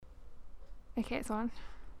Okay, it's on.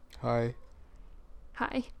 Hi.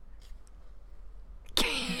 Hi.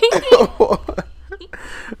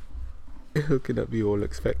 You're looking at me all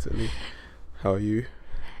expectantly. How are you?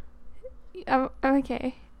 I'm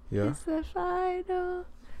okay. Yeah. It's the final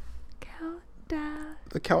countdown.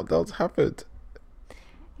 The countdown's happened.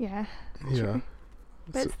 Yeah. Yeah. True.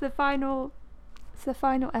 But it's the final. It's the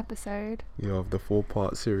final episode. Yeah, of the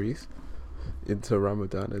 4-part series into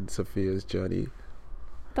Ramadan and Sophia's journey.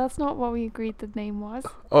 That's not what we agreed the name was.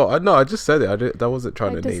 Oh, I just said it. I wasn't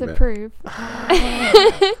trying to name it. Disapprove.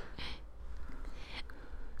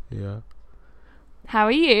 Yeah. How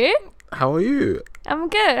are you? How are you? I'm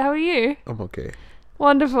good. How are you? I'm okay.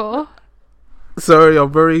 Wonderful. Sorry,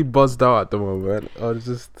 I'm very buzzed out at the moment. I was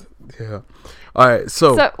just, yeah. Alright,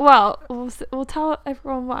 so we'll tell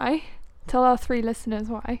everyone why. Tell our 3 listeners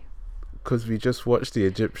why. because we just watched the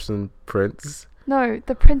Egyptian prince. No,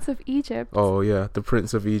 the Prince of Egypt. Oh yeah, the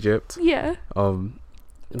Prince of Egypt. Yeah.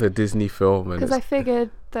 The Disney film. Because I figured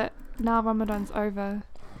that now Ramadan's over,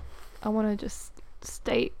 I want to just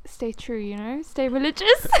stay true, you know, stay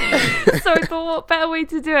religious. So I thought, what better way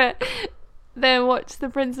to do it than watch the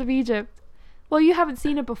Prince of Egypt? Well, you haven't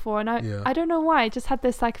seen it before, and I don't know why. I just had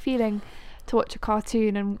this like feeling to watch a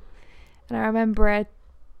cartoon, and I remember it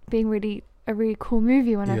being a really cool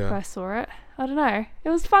movie when I first saw it. I don't know. It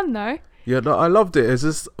was fun though. Yeah, no, I loved it. It's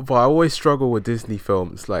just, but I always struggle with Disney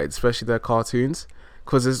films, like especially their cartoons,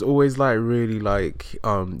 because it's always like really like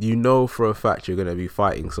you know for a fact you're gonna be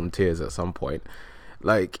fighting some tears at some point.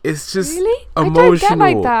 Like it's just really emotional. I don't get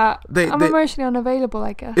like that. I'm they emotionally unavailable,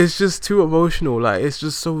 I guess. It's just too emotional. Like it's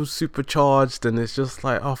just so supercharged, and it's just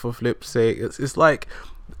like, oh, for flip's sake, it's like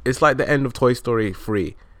the end of Toy Story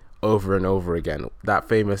 3 over and over again. That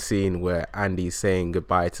famous scene where Andy's saying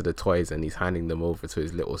goodbye to the toys and he's handing them over to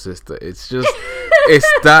his little sister. It's just it's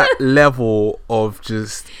that level of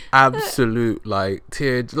just absolute like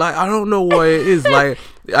tear. Like I don't know what it is. Like,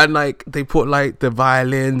 and like they put like the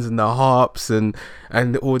violins and the harps and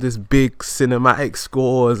all this big cinematic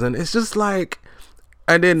scores, and it's just like,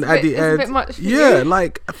 and then at the end, a bit much for yeah, you.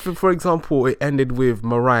 like for example, it ended with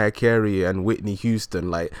Mariah Carey and Whitney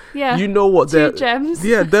Houston. Like, yeah, you know what, two gems.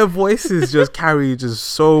 Yeah, their voices just carry just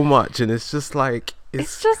so much, and it's just like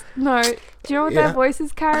it's just no. Do you know what their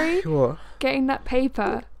voices carry? What? Getting that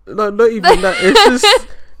paper. No, not even that. It's just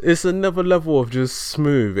it's another level of just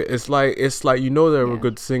smooth. It's like you know they're a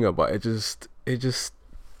good singer, but it just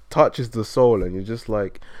touches the soul, and you're just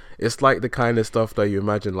like, it's like the kind of stuff that you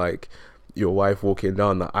imagine like your wife walking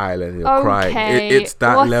down the aisle and you're crying. It's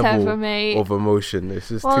that level mate. of emotion. It's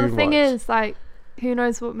just too well, much. the thing is, like, who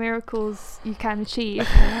knows what miracles you can achieve?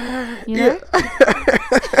 You know.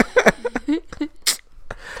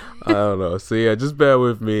 I don't know. So yeah, just bear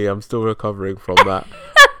with me. I'm still recovering from that.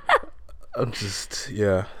 I'm just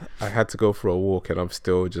I had to go for a walk, and I'm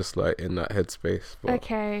still just like in that headspace. But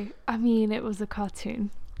okay, I mean, it was a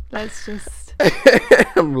cartoon. Let's just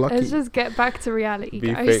I'm lucky. Let's just get back to reality,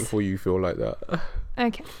 Be guys. thankful you feel like that.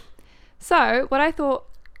 Okay. So what I thought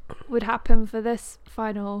would happen for this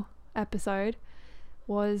final episode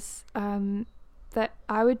was that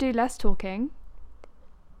I would do less talking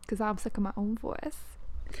because I'm sick of my own voice.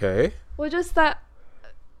 Okay. Well, just that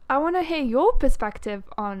I want to hear your perspective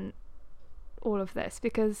on all of this,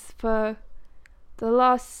 because for the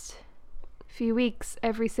last few weeks,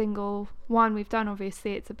 every single one we've done,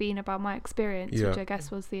 obviously it's been about my experience, which I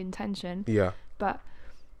guess was the intention. Yeah. But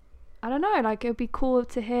I don't know, like, it would be cool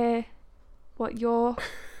to hear what your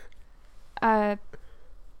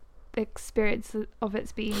experience of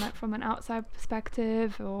it's been like from an outside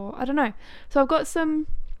perspective, or I don't know. So I've got some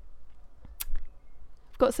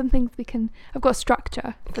things I've got a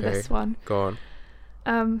structure for this one. Go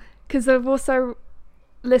on. Because I've also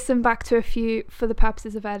listened back to a few for the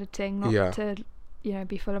purposes of editing, not to, you know,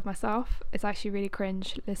 be full of myself. It's actually really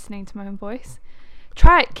cringe listening to my own voice.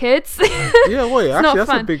 Try it, kids. Yeah, wait, actually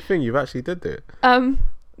that's fun. a big thing. You've actually did it.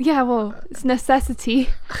 Yeah, well, it's necessity.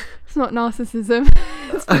 It's not narcissism.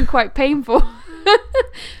 It's been quite painful.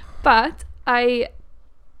 But I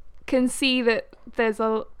can see that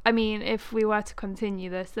I mean, if we were to continue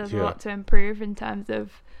this, there's a lot to improve in terms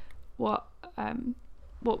of what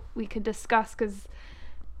we could discuss, because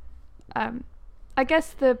I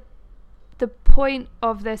guess the point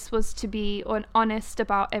of this was to be honest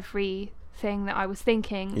about everything that I was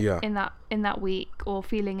thinking in that week, or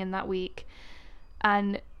feeling in that week.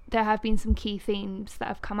 And there have been some key themes that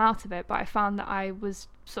have come out of it, but I found that I was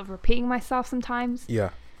sort of repeating myself sometimes.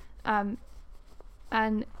 And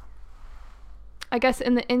I guess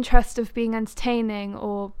in the interest of being entertaining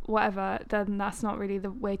or whatever, then that's not really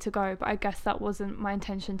the way to go. But I guess that wasn't my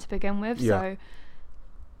intention to begin with. So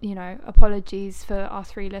you know, apologies for our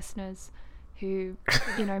 3 listeners who,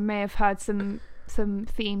 you know, may have heard some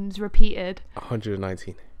themes repeated.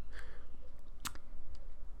 119.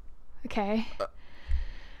 Okay.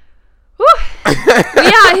 Woo! We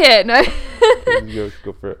out here, no?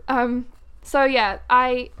 Go for it. So yeah,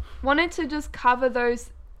 I wanted to just cover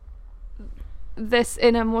this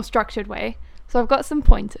in a more structured way. So I've got some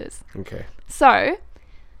pointers. Okay. So,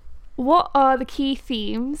 what are the key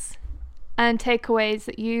themes and takeaways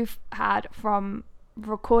that you've had from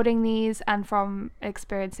recording these and from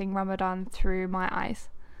experiencing Ramadan through my eyes?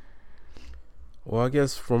 Well, I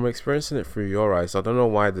guess from experiencing it through your eyes, I don't know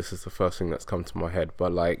why this is the first thing that's come to my head,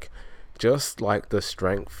 but like, just like the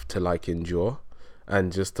strength to like endure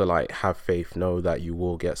and just to like have faith, know that you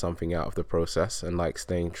will get something out of the process, and like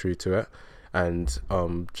staying true to it, and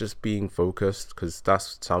just being focused, because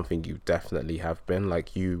that's something you definitely have been.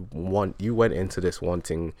 Like you went into this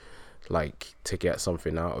wanting like to get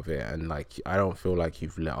something out of it, and like I don't feel like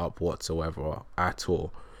you've let up whatsoever at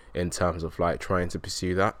all in terms of like trying to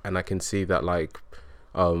pursue that. And I can see that like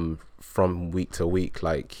from week to week,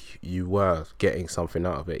 like you were getting something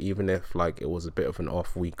out of it, even if like it was a bit of an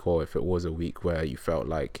off week, or if it was a week where you felt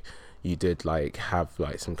like you did like have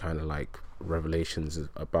like some kind of like revelations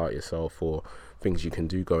about yourself or things you can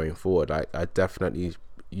do going forward. I definitely,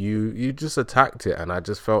 you just attacked it, and I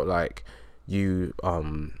just felt like you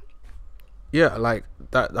yeah, like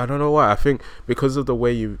that. I don't know why. I think because of the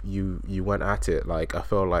way you went at it, like I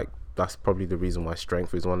feel like that's probably the reason why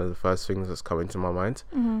strength is one of the first things that's come into my mind.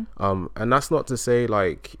 And that's not to say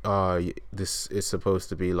like this is supposed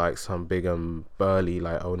to be like some big and burly,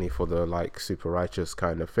 like only for the like super righteous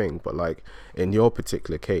kind of thing, but like in your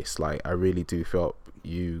particular case, like I really do feel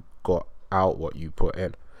you got out what you put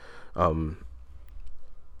in. And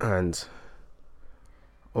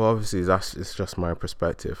well, obviously it's just my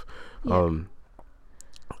perspective. I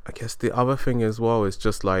guess the other thing as well is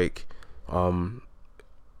just like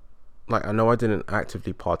I know I didn't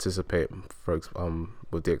actively participate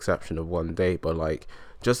with the exception of one day, but like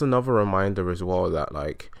just another reminder as well that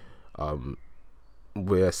like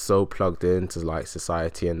we're so plugged into like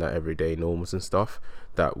society and the everyday norms and stuff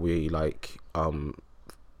that we like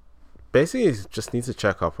basically just need to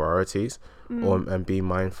check our priorities and be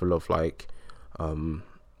mindful of like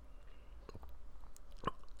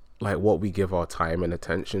what we give our time and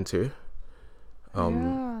attention to.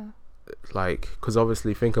 Like, because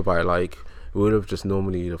obviously think about it, like we would have just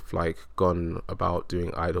normally have like gone about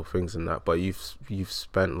doing idle things and that, but you've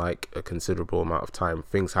spent like a considerable amount of time.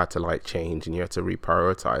 Things had to like change, and you had to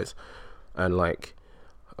reprioritize, and like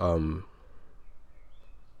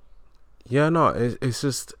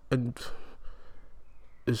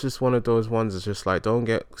it's just one of those ones. It's just like, don't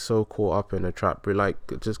get so caught up in a trap. Be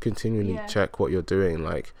like, just continually check what you're doing.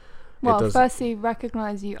 Like, well, firstly,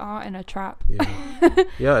 recognize you are in a trap.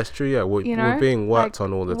 Yeah, it's true. Yeah, we're being worked like,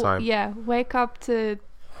 on all the time. Wake up to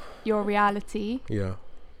your reality.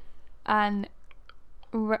 And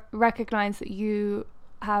recognize that you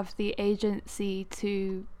have the agency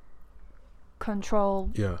to control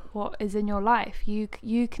what is in your life. You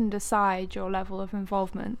can decide your level of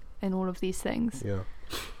involvement in all of these things.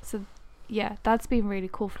 So that's been really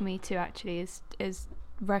cool for me too, actually, is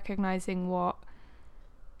recognizing what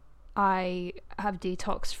I have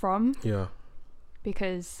detoxed from.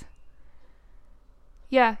 Because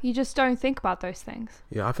you just don't think about those things.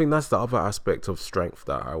 I think that's the other aspect of strength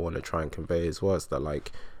that I want to try and convey as well, is that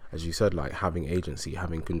like, as you said, like having agency,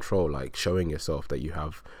 having control, like showing yourself that you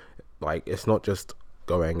have, like, it's not just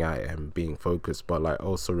going at it and being focused, but like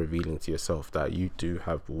also revealing to yourself that you do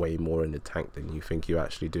have way more in the tank than you think you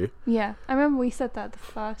actually do. I remember we said that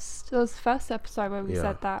it was the first episode where we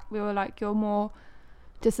said that. We were like, you're more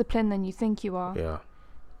disciplined than you think you are.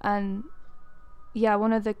 And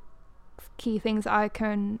one of the key things I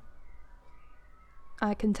can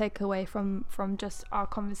take away from just our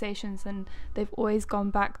conversations, and they've always gone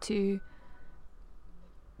back to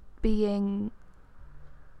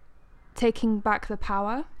taking back the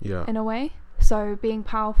power in a way. So being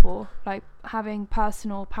powerful, like having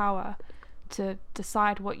personal power to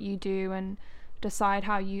decide what you do and decide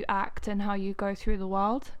how you act and how you go through the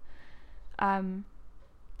world.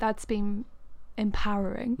 That's been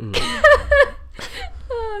empowering.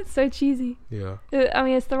 It's so cheesy. I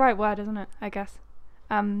mean, it's the right word, isn't it? I guess.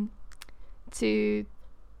 To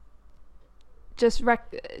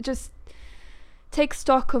just take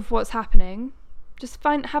stock of what's happening, just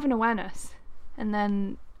have an awareness, and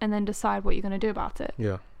then decide what you're going to do about it.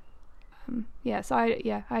 So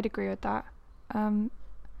I'd agree with that.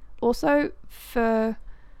 Also, for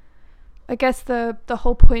I guess the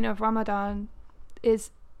whole point of Ramadan is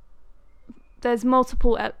there's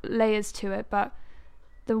multiple layers to it, but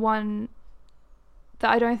the one that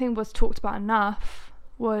I don't think was talked about enough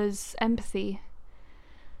was empathy.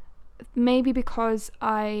 Maybe because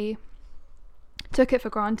I took it for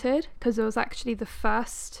granted, because it was actually the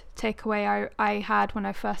first takeaway I had when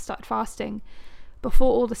I first started fasting,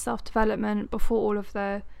 before all the self-development, before all of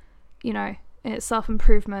the,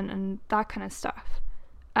 self-improvement and that kind of stuff.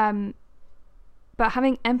 But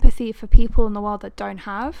having empathy for people in the world that don't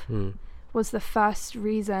have was the first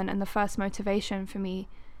reason and the first motivation for me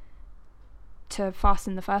to fast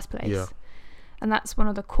in the first place. Yeah. And that's one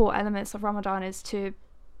of the core elements of Ramadan, is to,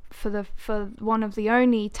 for one of the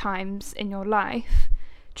only times in your life,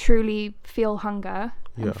 truly feel hunger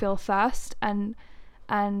and feel thirst, and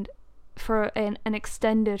for an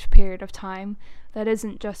extended period of time that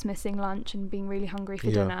isn't just missing lunch and being really hungry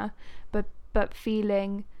for dinner, but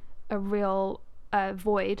feeling a real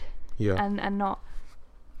void, and not,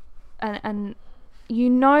 and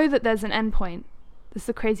that there's an end point. This is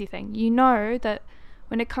the crazy thing. That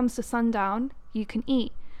when it comes to sundown, you can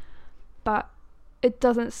eat, but it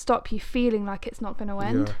doesn't stop you feeling like it's not going to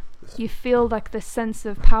end. You feel like this sense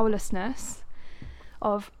of powerlessness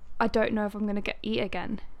of, I don't know if I'm going to eat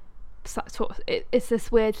again. So, it's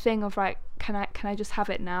this weird thing of like, can I just have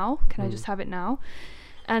it now? Can I just have it now?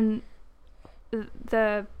 And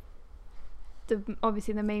the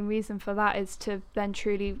obviously the main reason for that is to then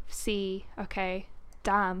truly see, okay,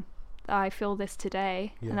 damn, I feel this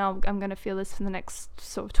today, and I'm going to feel this for the next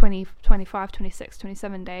sort of 20, 25, 26,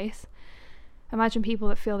 27 days. Imagine people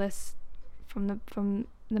that feel this from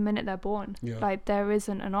the minute they're born. Like, there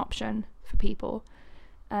isn't an option for people,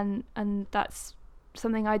 and that's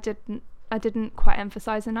something I didn't quite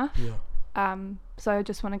emphasize enough. So I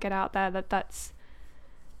just want to get out there that's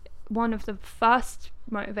one of the first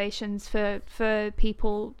motivations for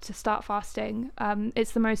people to start fasting.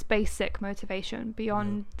 It's the most basic motivation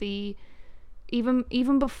beyond the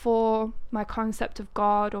even before my concept of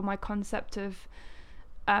God, or my concept of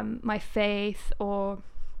my faith, or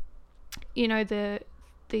the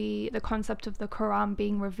concept of the Quran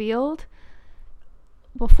being revealed.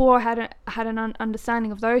 Before I had an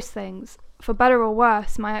understanding of those things, for better or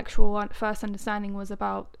worse, my actual first understanding was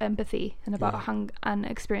about empathy and about hunger, and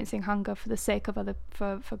experiencing hunger for the sake of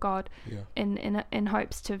for God, in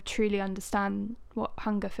hopes to truly understand what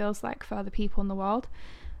hunger feels like for other people in the world.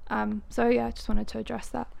 So yeah, I just wanted to address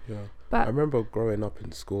that. But I remember growing up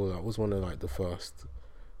in school, that was one of like the first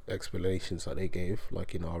explanations that they gave,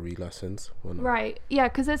 like in RE lessons.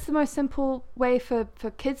 Because it's the most simple way for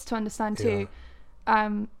kids to understand too.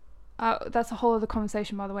 That's a whole other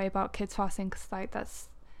conversation, by the way, about kids fasting, because like that's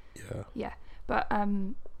but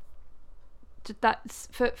that's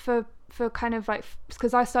for kind of like,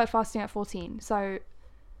 because I started fasting at 14, so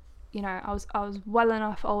I was well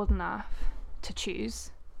enough old enough to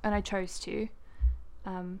choose, and I chose to,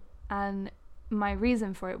 and my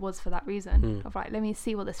reason for it was for that reason of like, let me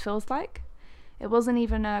see what this feels like. It wasn't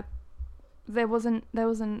even there wasn't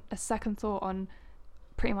a second thought on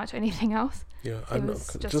pretty much anything else. It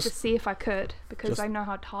was just to see if I could, because I know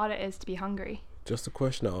how hard it is to be hungry. Just a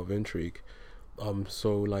question out of intrigue,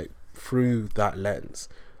 so like through that lens,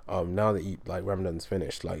 now that Ramadan's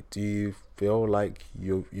finished, like, do you feel like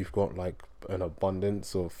you've got like an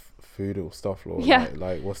abundance of food or stuff, or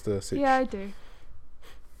like what's the situation? I do.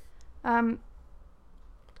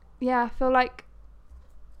 I feel like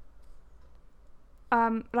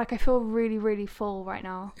I feel really, really full right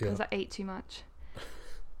now, because I ate too much.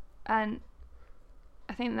 And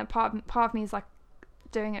I think that part of me is like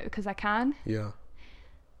doing it because I can.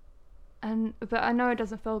 But I know it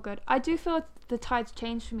doesn't feel good. I do feel the tide's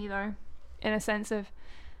changed for me though, in a sense of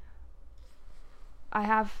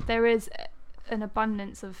there is an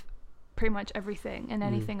abundance of pretty much everything and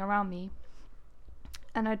anything around me.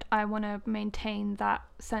 And I want to maintain that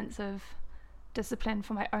sense of discipline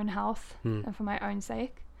for my own health and for my own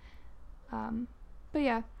sake. But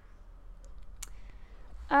yeah.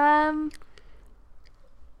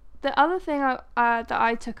 The other thing that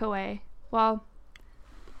I took away, well,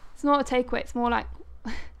 it's not a takeaway, it's more like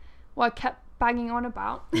what I kept banging on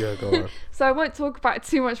about. Go on. So I won't talk about it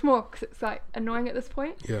too much more, because it's like annoying at this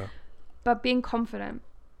point. But being confident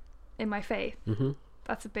in my faith,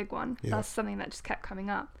 that's a big one. That's something that just kept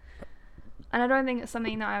coming up, and I don't think it's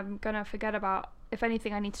something that I'm gonna forget about. If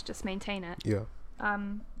anything, I need to just maintain it.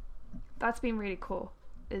 That's been really cool,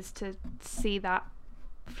 is to see that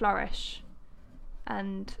flourish,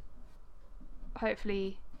 and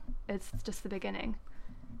hopefully it's just the beginning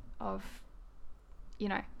of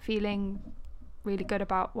feeling really good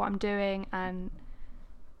about what I'm doing, and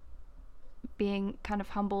being kind of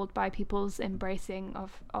humbled by people's embracing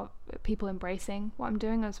of people embracing what I'm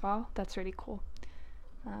doing as well. That's really cool.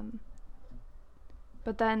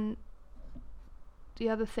 But then the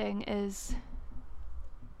other thing is,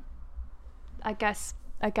 I guess,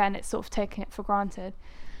 again, it's sort of taking it for granted,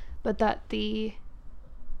 but that the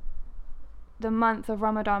month of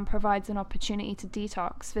Ramadan provides an opportunity to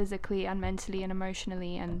detox physically and mentally and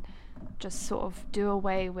emotionally, and just sort of do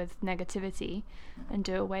away with negativity and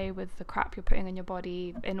do away with the crap you're putting in your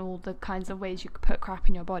body in all the kinds of ways you could put crap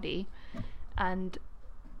in your body. And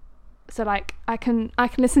so like I can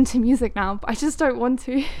listen to music now, but I just don't want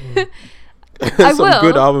to. I Some will.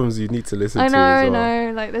 good albums you need to listen to as well. I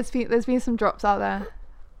know, like there's been some drops out there,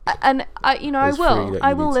 and I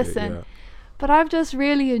will listen. But I've just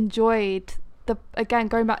really enjoyed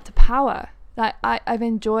going back to power. Like I've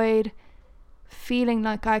enjoyed feeling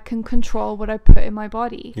like I can control what I put in my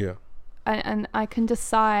body. Yeah. And I can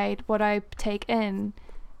decide what I take in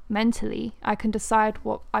mentally. I can decide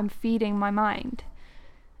what I'm feeding my mind.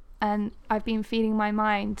 And I've been feeding my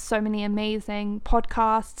mind so many amazing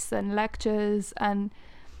podcasts and lectures and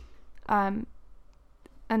you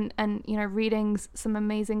know, reading some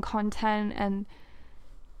amazing content, and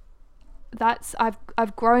that's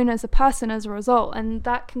I've grown as a person as a result, and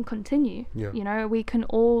that can continue. Yeah. You know, we can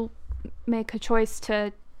all make a choice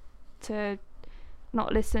to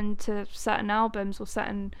not listen to certain albums or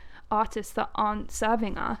certain artists that aren't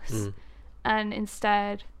serving us, and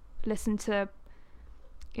instead listen to,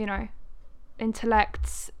 you know,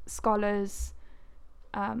 intellects, scholars,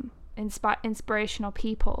 inspirational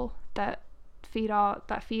people that feed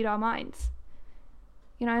our minds.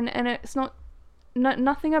 You know, and it's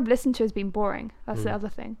nothing I've listened to has been boring. That's the other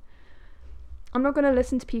thing. I'm not going to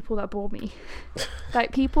listen to people that bore me.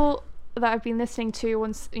 Like people that I've been listening to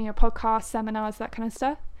on, you know, podcasts, seminars, that kind of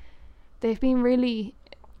stuff, they've been really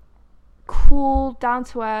cool, down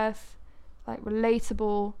to earth, like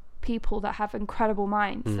relatable people that have incredible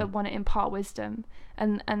minds that want to impart wisdom,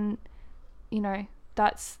 and you know,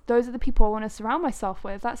 those are the people I want to surround myself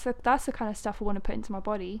with. That's the kind of stuff I want to put into my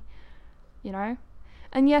body, you know.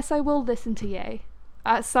 And yes, I will listen to Ye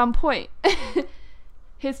at some point.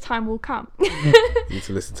 His time will come. You need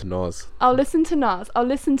to listen to Nas. I'll listen to Nas. I'll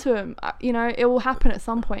listen to him. You know, it will happen at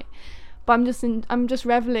some point. But I'm just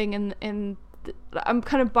reveling in I'm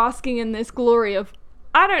kind of basking in this glory of,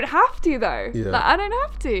 I don't have to though. Yeah. Like, I don't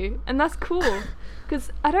have to, and that's cool.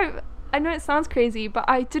 Because I know it sounds crazy, but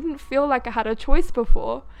I didn't feel like I had a choice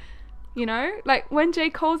before. You know, like when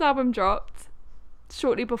J. Cole's album dropped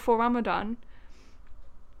shortly before Ramadan,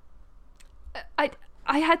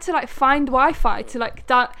 I had to like find Wi-Fi to like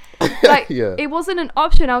like Yeah. It wasn't an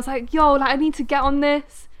option. I was like, yo, like I need to get on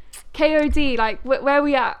this KOD, like where are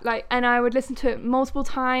we at, like, and I would listen to it multiple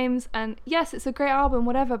times, and yes, it's a great album,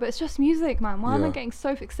 whatever, but it's just music, man. Why am I getting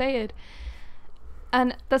so fixated?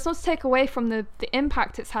 And that's not to take away from the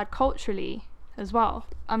impact it's had culturally as well.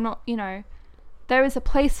 I'm not, you know, there is a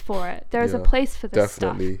place for it. There is a place for this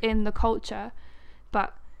stuff in the culture,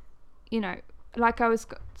 but you know, like I was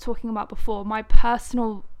talking about before, my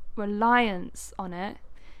personal reliance on it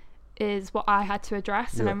is what I had to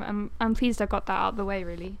address, and I'm pleased I got that out of the way.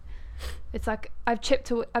 Really, it's like I've chipped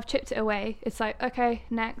it away. It's like, okay,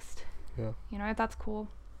 next. Yeah. You know, that's cool.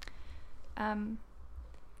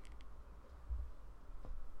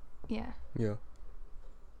 Yeah. Yeah.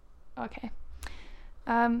 Okay.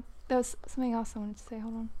 There's something else I wanted to say.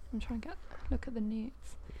 Hold on, I'm trying to look at the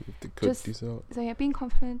notes. So yeah, being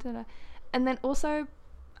confident, and then also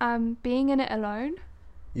being in it alone.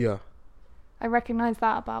 Yeah. I recognize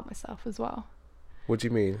that about myself as well. What do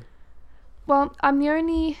you mean? Well, I'm the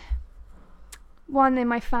only one in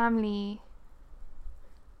my family.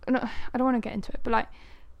 No, I don't want to get into it, but like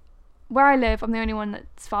where I live, I'm the only one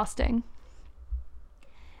that's fasting,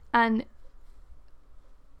 and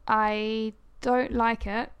I don't like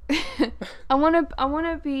it. I want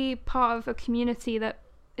to be part of a community that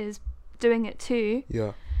is doing it too.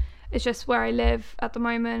 Yeah. It's just where I live at the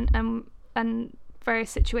moment, and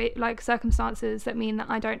various circumstances that mean that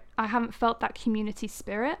I haven't felt that community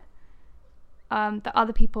spirit that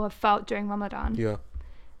other people have felt during Ramadan. Yeah.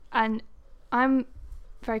 And I'm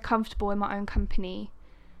very comfortable in my own company,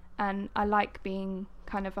 and I like being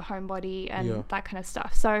kind of a homebody and that kind of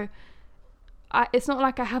stuff. So it's not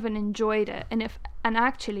like I haven't enjoyed it, and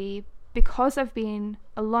actually because I've been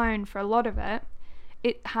alone for a lot of it,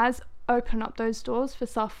 it has opened up those doors for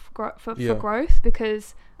for growth,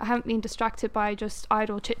 because I haven't been distracted by just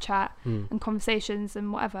idle chit chat and conversations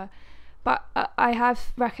and whatever. But I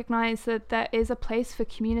have recognized that there is a place for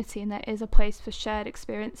community, and there is a place for shared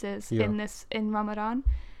experiences in Ramadan,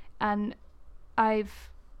 and I've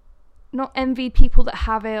not envy people that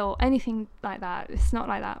have it or anything like that. It's not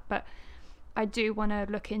like that, but I do want to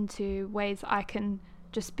look into ways I can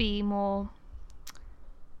just be more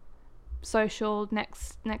social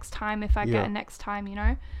next time, if I get a next time, you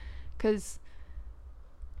know, because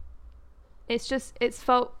it's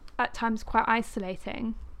felt at times quite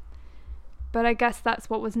isolating, but I guess that's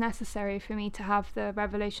what was necessary for me to have the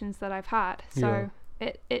revelations that I've had. So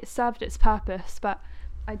it served its purpose, but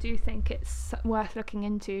I do think it's worth looking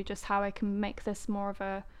into just how I can make this more of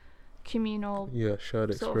a communal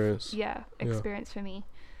shared experience. Experience for me.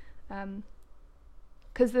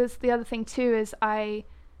 Because there's the other thing too is I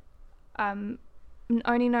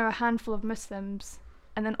only know a handful of Muslims,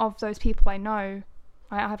 and then of those people I know,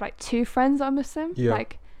 I have like 2 friends that are Muslim.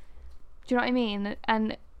 Like, do you know what I mean?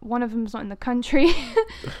 And one of them's not in the country,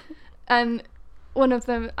 and one of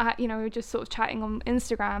them, we were just sort of chatting on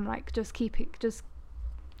Instagram, like just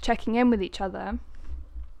checking in with each other,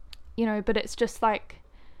 you know. But it's just like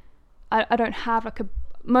I don't have like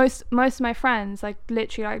most of my friends, like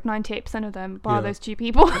literally like 98% of them, bar those 2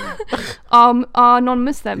 people, are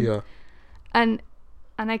non-Muslim.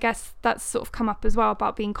 And I guess that's sort of come up as well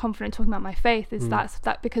about being confident talking about my faith, is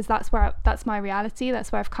that because that's my reality,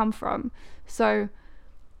 that's where I've come from. So,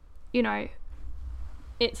 you know,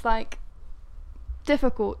 it's like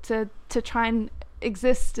difficult to try and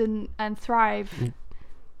exist and thrive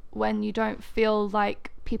when you don't feel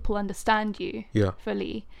like people understand you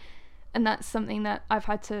fully. And that's something that I've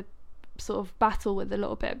had to sort of battle with a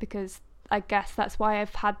little bit, because I guess that's why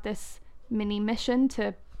I've had this mini mission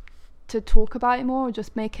to talk about it more, or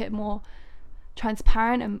just make it more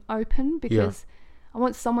transparent and open, because I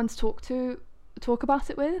want someone to talk about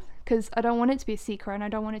it with, because I don't want it to be a secret, and I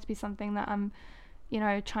don't want it to be something that I'm, you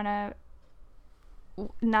know, trying to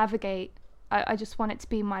navigate. I just want it to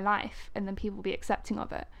be my life, and then people be accepting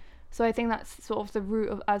of it. So I think that's sort of the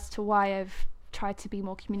root as to why I've tried to be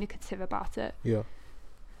more communicative about it.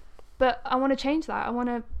 But I want to change that. I want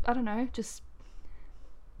to, I don't know, just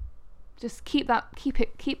keep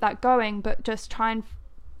that going, but just try and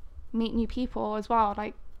meet new people as well.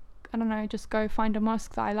 Like, I don't know, just go find a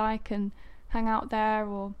mosque that I like and hang out there,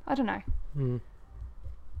 or I don't know.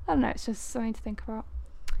 I don't know, it's just something to think about.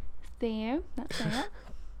 There, that's it.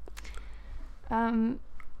 And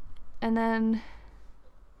then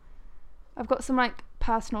I've got some like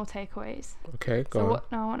personal takeaways. Okay, go on.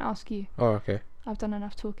 What now? I want to ask you. Oh, okay. I've done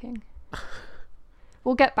enough talking.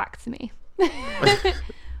 We'll get back to me.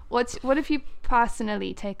 What have you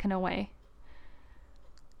personally taken away?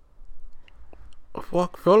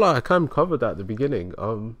 Well, I feel like I kind of covered that at the beginning.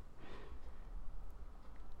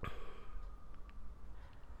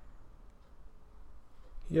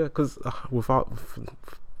 Because without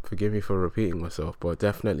forgive me for repeating myself, but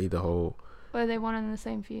definitely the whole. Were they one and the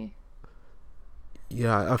same for you?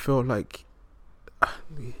 Yeah, I feel like.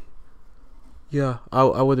 Yeah,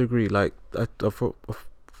 I would agree. Like,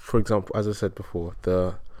 for example, as I said before,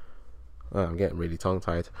 I'm getting really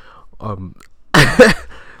tongue-tied.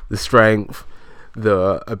 The strength,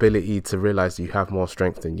 the ability to realize you have more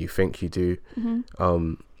strength than you think you do.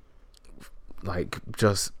 Like,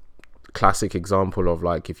 just classic example of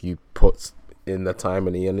like, if you put in the time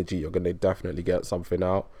and the energy, you're gonna definitely get something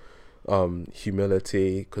out.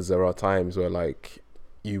 Humility, because there are times where like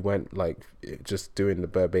you went like just doing the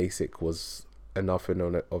bare basic was enough in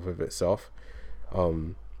of itself.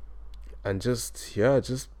 And just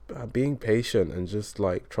being patient and just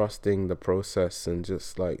like trusting the process and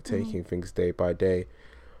just like taking things day by day.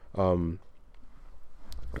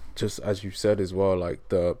 Just as you said as well, like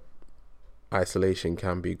the isolation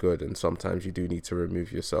can be good, and sometimes you do need to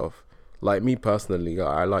remove yourself. Like me personally,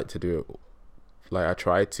 I like to do it. Like I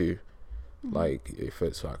try to, like if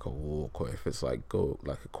it's like a walk, or if it's like go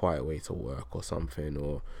like a quiet way to work or something,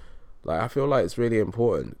 or like I feel like it's really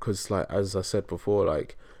important, because like as I said before,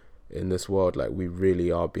 like in this world, like we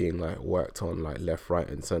really are being like worked on like left, right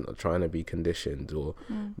and center, trying to be conditioned, or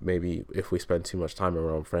maybe if we spend too much time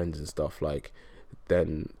around friends and stuff, like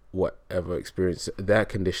then whatever experience their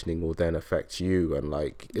conditioning will then affect you. And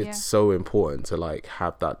like it's so important to like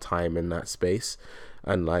have that time in that space.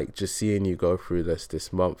 And like just seeing you go through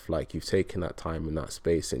this month, like you've taken that time in that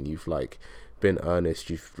space, and you've like been earnest,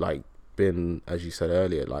 you've like been, as you said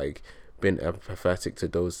earlier, like been empathetic to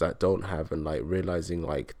those that don't have, and like realizing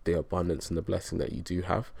like the abundance and the blessing that you do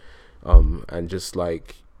have, and just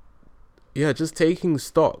like just taking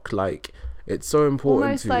stock. Like it's so important.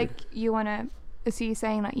 Almost like you want to, so you're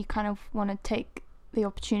saying like you kind of want to take the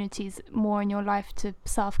opportunities more in your life to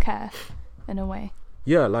self-care in a way.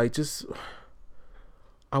 Like just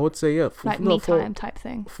I would say like me time type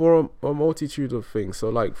thing for a multitude of things. So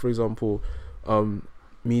like for example,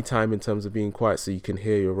 me time in terms of being quiet, so you can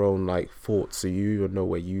hear your own like thoughts, so you know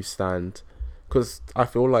where you stand. Because I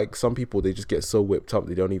feel like some people, they just get so whipped up,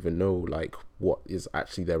 they don't even know like what is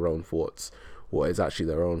actually their own thoughts, what is actually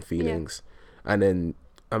their own feelings. And then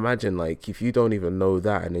imagine like if you don't even know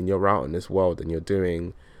that, and then you're out in this world and you're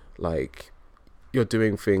doing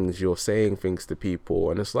things, you're saying things to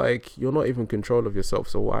people, and it's like you're not even in control of yourself.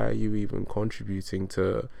 So why are you even contributing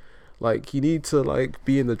to, like, you need to like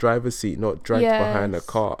be in the driver's seat, not dragged behind a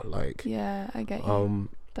car. Like, yeah, I get you.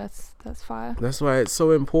 That's fire. That's why it's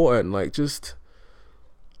so important. Like, just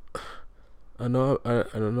I know I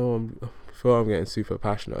feel I'm getting super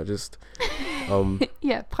passionate. I just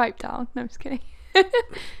yeah, pipe down. No, I'm just kidding.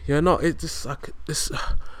 yeah, no, it's just like this.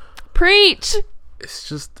 Preach. It's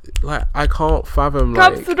just like I can't fathom.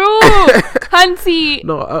 Come like, through, Hansi.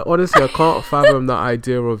 No, honestly, I can't fathom that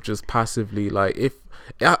idea of just passively like if.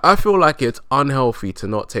 I feel like it's unhealthy to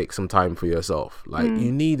not take some time for yourself. Like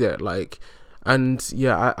you need it. Like, and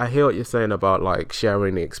yeah, I hear what you're saying about like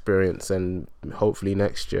sharing the experience, and hopefully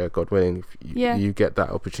next year, God willing, if you get that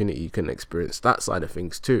opportunity, you can experience that side of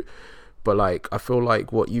things too. But like, I feel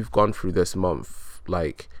like what you've gone through this month,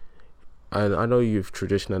 like, and I know you've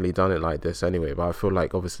traditionally done it like this anyway, but I feel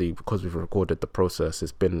like obviously because we've recorded the process,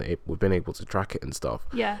 we've been able to track it and stuff.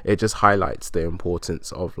 Yeah, it just highlights the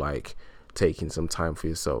importance of like taking some time for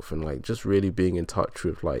yourself, and like just really being in touch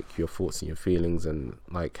with like your thoughts and your feelings, and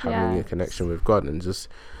like having a connection with God. And just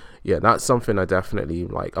that's something I definitely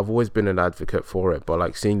like. I've always been an advocate for it, but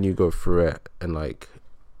like seeing you go through it and like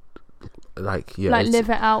live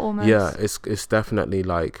it out almost. Yeah, it's definitely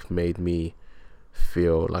like made me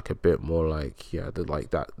feel like a bit more like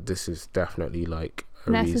that this is definitely like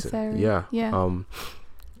a necessary reason. I'm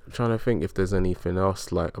trying to think if there's anything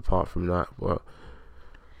else like apart from that, but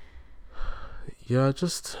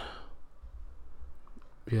just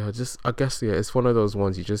I guess it's one of those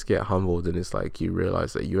ones you just get humbled, and it's like you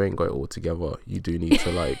realize that you ain't got it all together. You do need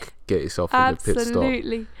to like get yourself in the pit stop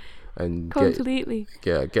and completely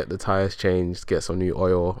get the tires changed, get some new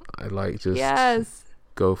oil, and like just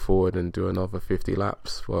go forward and do another 50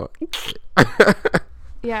 laps. But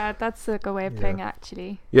yeah, that's a good way of putting it,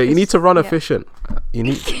 actually. Yeah, you need to run efficient. You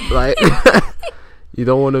need like you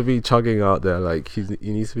don't want to be chugging out there. Like you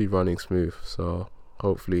need to be running smooth. So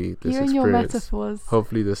hopefully this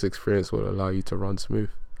experience will allow you to run smooth.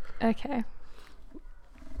 Okay.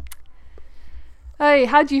 Hey,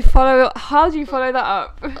 how do you follow that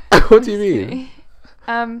up? What do you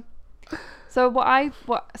mean? So my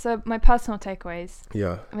personal takeaways.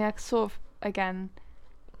 Yeah. I mean, I sort of, again,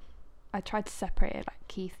 I tried to separate it like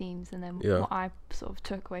key themes, and then what I sort of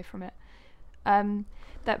took away from it.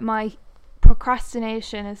 That my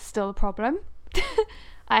procrastination is still a problem.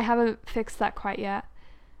 I haven't fixed that quite yet.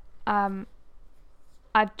 I've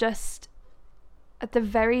just, at the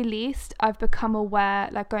very least, I've become aware,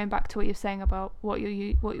 like going back to what you're saying about what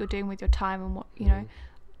you're doing with your time, and what you know,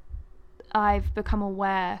 I've become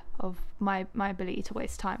aware of my ability to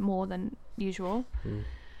waste time more than usual.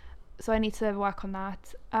 So I need to work on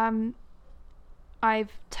that.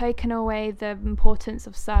 I've taken away the importance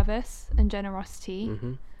of service and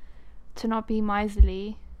generosity, to not be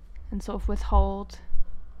miserly and sort of withhold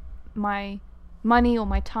my money or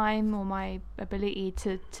my time or my ability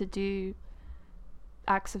to do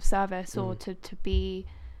acts of service, or to be,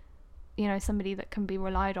 you know, somebody that can be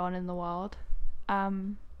relied on in the world.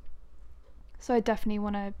 So I definitely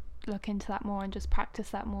want to look into that more and just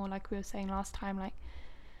practice that more, like we were saying last time, like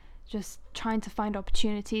just trying to find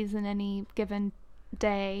opportunities in any given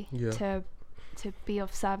day to be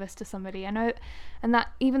of service to somebody. I know, and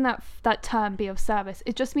that even that term, be of service,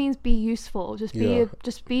 it just means be useful. Just be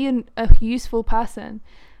a useful person.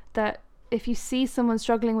 That if you see someone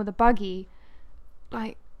struggling with a buggy,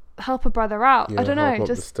 like help a brother out. I don't know,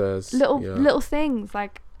 just little things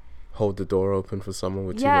like hold the door open for someone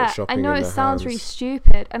with too much shopping in their hands. I know it sounds really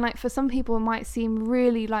stupid, and like for some people it might seem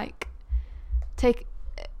really like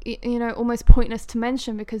almost pointless to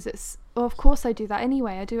mention, because it's, oh, of course I do that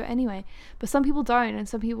anyway, I do it anyway. But some people don't, and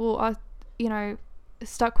some people are, you know,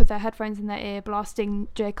 stuck with their headphones in their ear blasting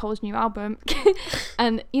J. Cole's new album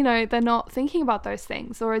and, you know, they're not thinking about those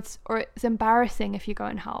things, or it's embarrassing if you go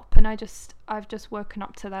and help. And I've just woken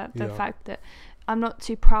up to the fact that I'm not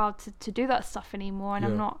too proud to do that stuff anymore, and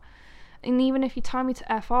I'm not. And even if you tell me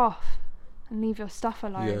to F off and leave your stuff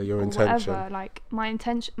alone, your or intention, whatever, like my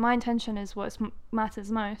intention is what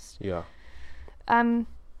matters most.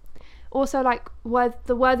 Also, like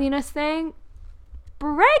the worthiness thing,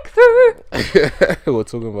 breakthrough. We were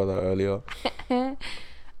talking about that earlier.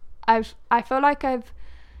 I feel like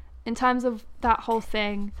in terms of that whole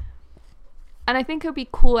thing, And I think it would be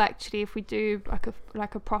cool actually if we do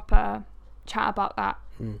like a proper chat about that,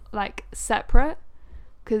 like separate,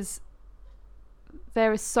 because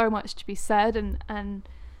there is so much to be said, and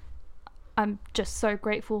I'm just so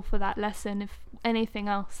grateful for that lesson. If anything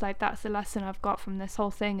else, like that's the lesson I've got from this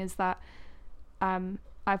whole thing, is that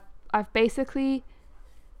I've basically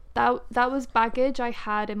that was baggage I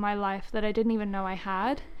had in my life that I didn't even know I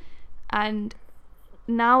had, and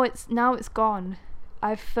now it's gone.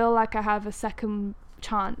 I feel like I have a second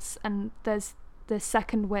chance, and there's this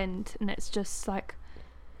second wind, and it's just like,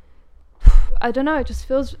 I don't know, it just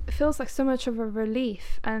feels like so much of a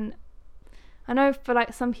relief. And I know for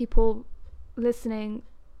like some people listening,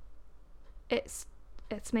 it's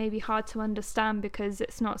maybe hard to understand because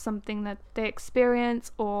it's not something that they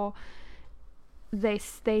experience, or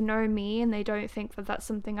they know me and they don't think that that's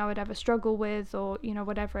something I would ever struggle with, or you know,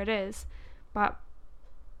 whatever it is. But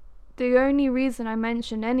the only reason I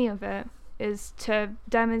mention any of it is to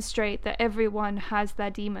demonstrate that everyone has their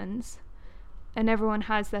demons, and everyone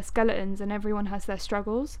has their skeletons, and everyone has their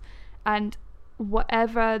struggles, and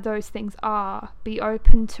whatever those things are, be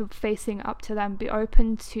open to facing up to them, be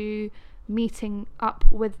open to meeting up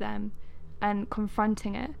with them and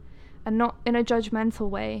confronting it, and not in a judgmental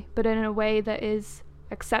way, but in a way that is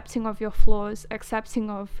accepting of your flaws, accepting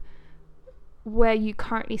of where you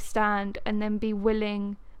currently stand, and then be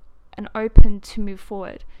willing and open to move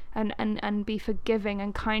forward, and be forgiving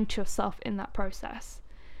and kind to yourself in that process.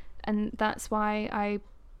 And that's why I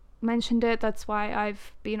mentioned it, that's why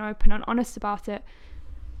I've been open and honest about it,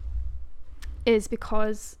 is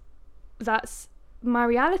because that's my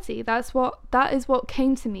reality. That is what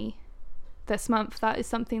came to me this month. That is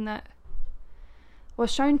something that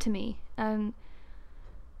was shown to me, and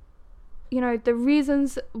you know, the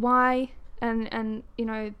reasons why and you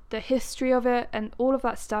know, the history of it and all of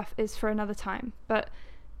that stuff is for another time. But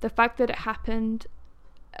the fact that it happened,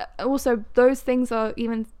 also those things are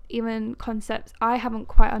even concepts I haven't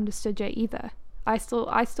quite understood yet either. I still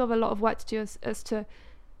have a lot of work to do as to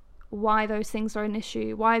why those things are an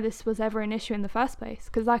issue, why this was ever an issue in the first place.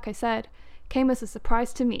 Because like I said, it came as a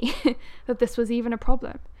surprise to me that this was even a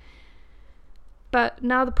problem. But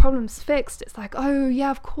now the problem's fixed, it's like, oh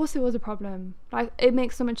yeah, of course it was a problem. Like, it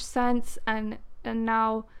makes so much sense, and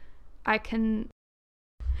now I can...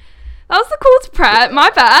 That was the call to prayer, my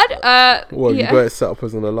bad. Well, yeah. You got it set up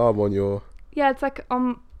as an alarm on your... Yeah, it's like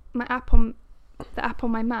on my app, on the app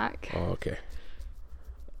on my Mac. Oh, okay.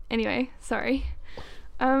 Anyway, sorry.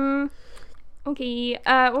 Okay,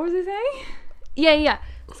 what was I saying? Yeah.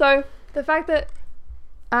 So the fact that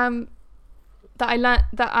that I learned,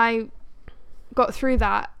 that I got through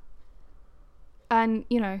that, and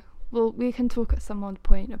you know, we can talk at some odd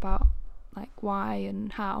point about like why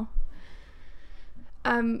and how.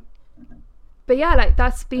 But yeah, like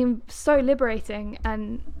that's been so liberating,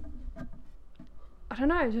 and I don't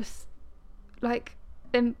know, just like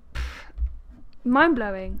mind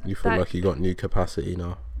blowing. You feel like you got new capacity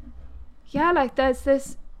now. Yeah, like there's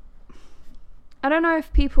this, I don't know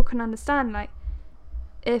if people can understand, like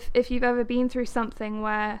if you've ever been through something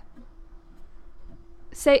where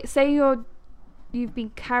say you've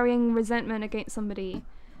been carrying resentment against somebody,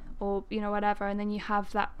 or you know, whatever, and then you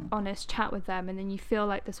have that honest chat with them, and then you feel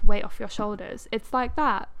like this weight off your shoulders. It's like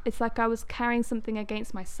that. It's like I was carrying something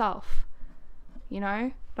against myself, you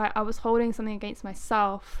know, like I was holding something against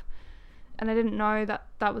myself, and I didn't know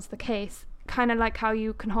that was the case. Kind of like how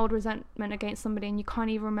you can hold resentment against somebody and you can't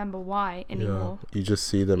even remember why anymore. Yeah, you just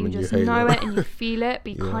see them and you hate them. You just know it and you feel it,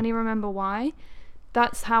 but you can't even remember why.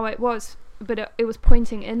 That's how it was, but it was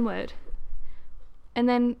pointing inward. And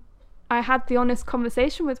then I had the honest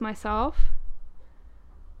conversation with myself,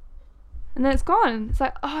 and then it's gone. It's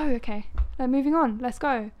like, oh, okay, like moving on, let's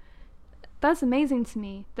go. That's amazing to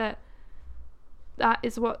me, that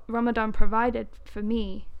is what Ramadan provided for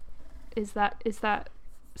me, is that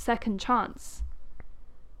second chance,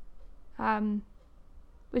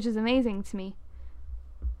 which is amazing to me.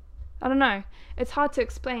 I don't know, it's hard to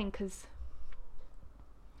explain because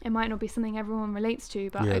it might not be something everyone relates to,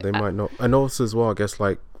 but yeah, they might not. And also as well, I guess,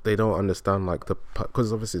 like, they don't understand, like,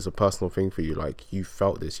 because obviously it's a personal thing for you, like, you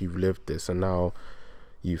felt this, you've lived this, and now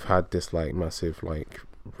you've had this, like, massive, like,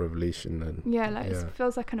 revelation. And it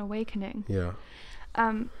feels like an awakening.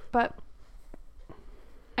 But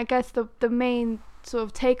I guess the main sort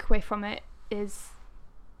of takeaway from it is,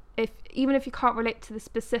 even if you can't relate to the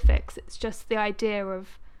specifics, it's just the idea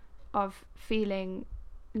of feeling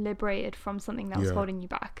liberated from something that was holding you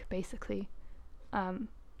back, basically,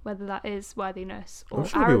 whether that is worthiness or I'm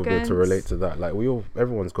sure arrogance. People be able to relate to that. Like,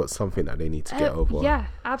 everyone's got something that they need to get over. Yeah,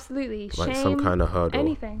 absolutely. Like shame, some kind of hurdle.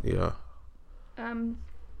 anything. Yeah.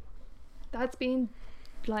 that's been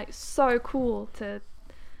like so cool to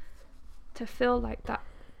feel like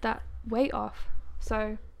that weight off.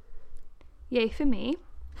 So yay for me.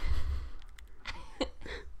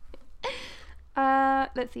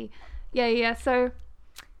 Let's see. Yeah. So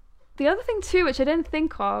the other thing too, which I didn't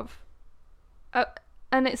think of,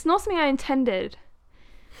 and it's not something I intended,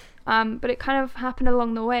 but it kind of happened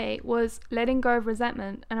along the way, was letting go of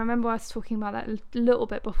resentment. And I remember I was talking about that a little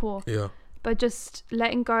bit before. Yeah. But just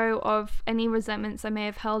letting go of any resentments I may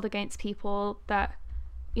have held against people that,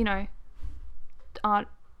 you know, aren't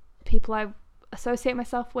people I associate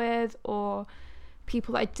myself with, or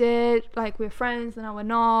people I did, like we're friends and now we're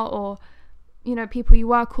not, or, you know, people you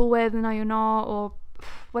were cool with and now you're not, or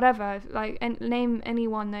whatever. Like, and name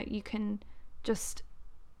anyone that you can just...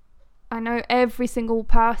 I know every single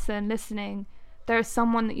person listening, there is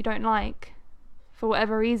someone that you don't like for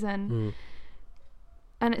whatever reason.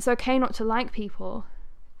 And it's okay not to like people.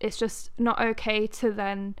 It's just not okay to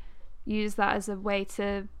then use that as a way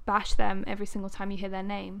to bash them every single time you hear their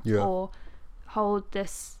name, or hold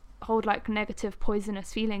like negative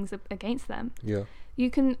poisonous feelings against them.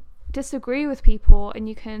 You can disagree with people and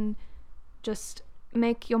you can just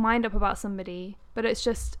make your mind up about somebody, but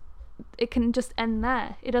it can just end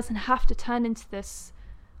there. It doesn't have to turn into this,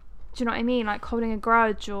 do you know what I mean, like holding a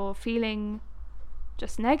grudge or feeling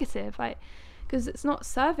just negative, like, because it's not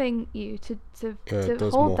serving you to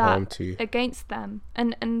hold that against them,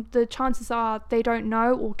 and the chances are they don't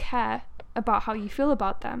know or care about how you feel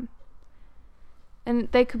about them, and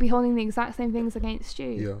they could be holding the exact same things against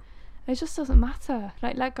you. It just doesn't matter.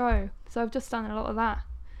 Like, let go. So I've just done a lot of that.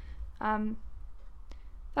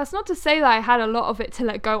 That's not to say that I had a lot of it to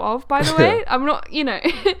let go of, by the way. I'm not, you know,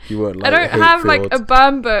 you weren't like I don't have like a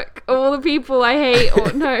burn book of all the people I hate,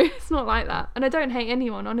 or no, it's not like that. And I don't hate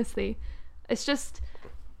anyone, honestly. It's just,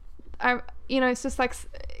 it's just like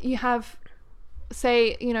you have,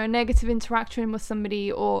 say, you know, a negative interaction with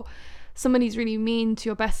somebody, or somebody's really mean to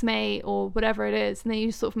your best mate or whatever it is, and then you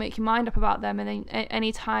just sort of make your mind up about them, and then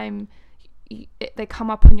anytime they come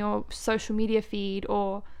up on your social media feed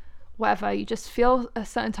or whatever, you just feel a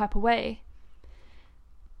certain type of way.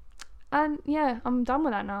 And yeah, I'm done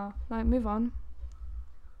with that now. Like, move on.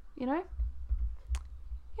 You know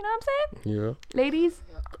what I'm saying? Yeah. Ladies.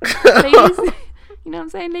 You know what I'm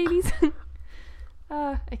saying, ladies?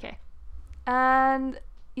 Okay. And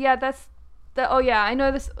yeah, oh yeah, I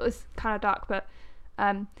know this was kind of dark, but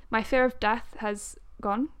my fear of death has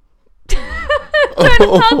gone. I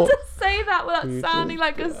don't know how to say that without sounding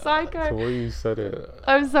like a psycho. The way you said it.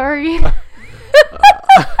 I'm sorry.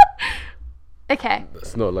 Okay.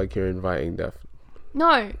 It's not like you're inviting death.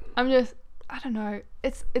 No, I don't know.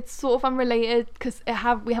 It's sort of unrelated because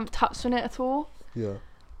we haven't touched on it at all. Yeah.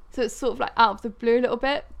 So it's sort of like out of the blue a little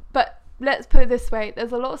bit. But let's put it this way: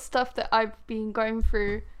 there's a lot of stuff that I've been going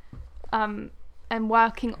through, and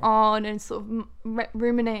working on, and sort of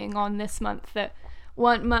ruminating on this month that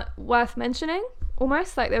weren't worth mentioning.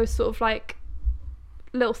 Almost like there was sort of like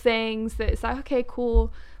little things that it's like, okay,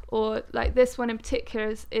 cool, or like this one in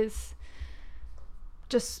particular is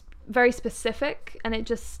just very specific, and it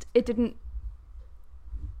didn't,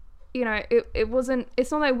 you know,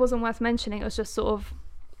 it's not that it wasn't worth mentioning. It was just sort of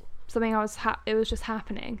something it was just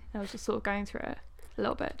happening. I was just sort of going through it a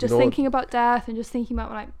little bit, just thinking about death and just thinking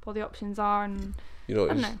about like what the options are. And you know,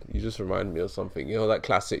 you just remind me of something. You know, that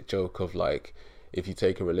classic joke of like, if you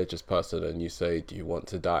take a religious person and you say, do you want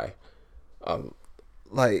to die?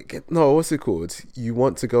 Like, no, what's it called? You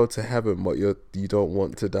want to go to heaven, but you don't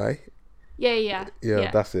want to die? Yeah,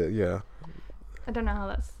 that's it. Yeah, I don't know how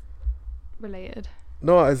that's related.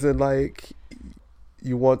 No, as in like,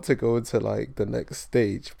 you want to go to like the next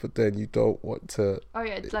stage, but then you don't want to. Oh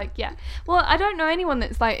yeah, like, yeah. Well, I don't know anyone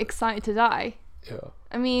that's like excited to die. Yeah.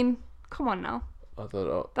 I mean, come on now. I don't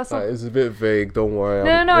know. It's a bit vague. Don't worry.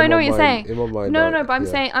 No, I know what you're saying. In my mind. No, but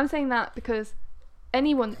I'm saying that because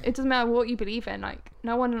anyone, it doesn't matter what you believe in. Like,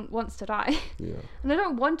 no one wants to die. Yeah. And I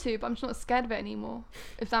don't want to, but I'm just not scared of it anymore.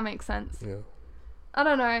 If that makes sense. Yeah. I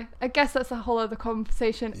don't know. I guess that's a whole other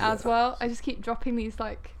conversation as well. I just keep dropping these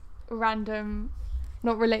like random,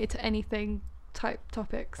 not related to anything type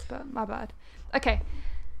topics, but my bad. Okay,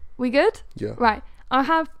 we good? Yeah. Right. I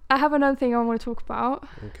have another thing I want to talk about.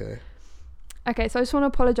 Okay, so I just want to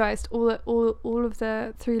apologise to all of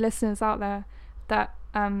the 3 listeners out there that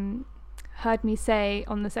heard me say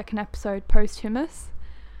on the second episode posthumous.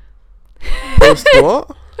 Post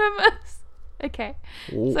what? Hummus. Okay.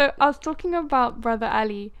 Ooh. So I was talking about Brother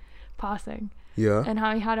Ali passing. Yeah. And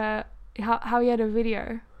how he had a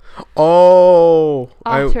video. Oh.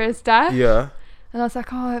 After his death. Yeah. And I was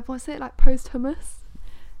like, oh, what's it like, posthumous?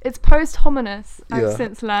 It's posthumous, I've Yeah.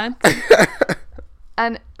 since learned.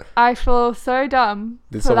 And I feel so dumb.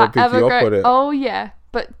 Did for someone that pick ever you up on it? Oh yeah,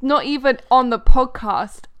 but not even on the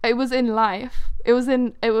podcast. It was in life. It was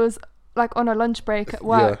like on a lunch break at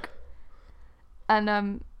work.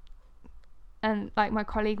 And like my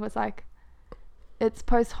colleague was like, it's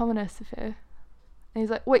posthumous, Sophia. And he's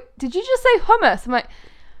like, wait, did you just say hummus? I'm like,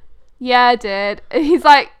 yeah, I did. And he's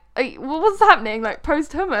like, what's happening? Like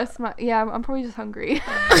post-hummus? I'm like, yeah, I'm probably just hungry.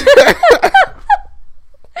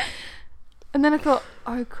 And then I thought,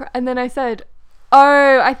 oh crap. And then I said,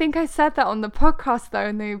 oh, I think I said that on the podcast though.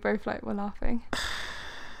 And they both like were laughing.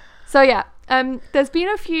 So yeah, there's been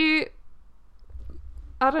a few,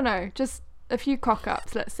 I don't know, just a few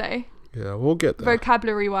cock-ups, let's say. Yeah, we'll get there.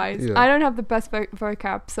 Vocabulary wise. Yeah. I don't have the best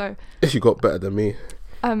vocab, so. You got better than me.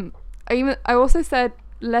 I also said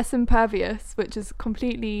less impervious, which is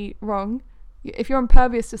completely wrong. If you're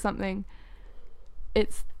impervious to something,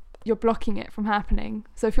 you're blocking it from happening.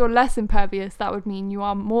 So if you're less impervious, that would mean you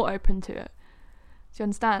are more open to it. Do you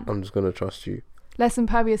understand? I'm just gonna trust you. Less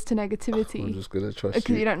impervious to negativity. I'm just gonna trust you.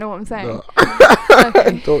 Because you don't know what I'm saying. No.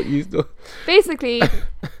 Okay. Don't use the. Basically,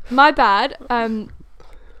 my bad.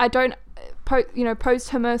 I don't,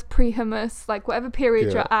 post-hummus, pre-hummus, like whatever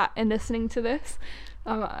period you're at in listening to this.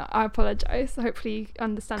 I apologise. Hopefully you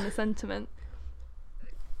understand the sentiment.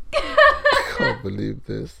 I can't believe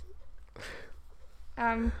this.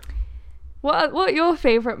 What are your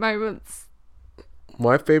favourite moments?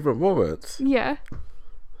 My favourite moments? Yeah.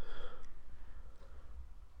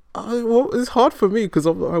 Well, it's hard for me because I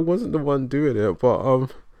wasn't the one doing it, but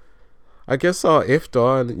I guess our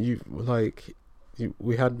iftar and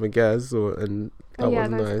we had magaz and that was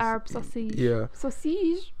those nice. Arab sausage. Yeah.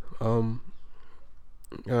 Sausage.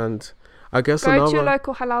 And I guess Go another. to your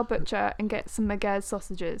local halal butcher and get some magaz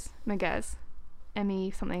sausages. Magaz,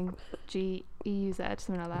 M-E something G-E-U-Z,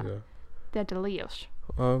 something like that. Yeah. They're delicious.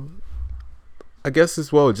 I guess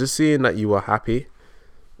as well, just seeing that you were happy,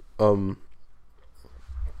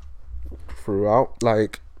 throughout,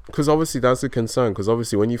 like, because obviously that's a concern. Because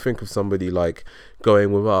obviously, when you think of somebody like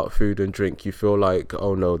going without food and drink, you feel like,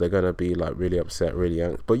 oh no, they're gonna be like really upset, really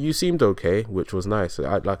angry. But you seemed okay, which was nice.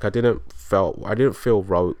 I didn't feel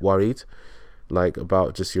worried, like,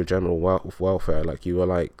 about just your general welfare. Like, you were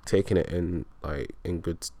like taking it in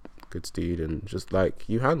good stead, and just like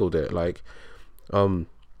you handled it like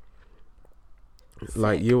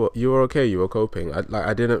like you were okay, you were coping.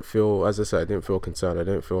 I didn't feel, as I said, I didn't feel concerned. I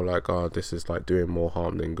didn't feel like, oh, this is like doing more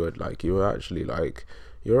harm than good. Like, you were actually like,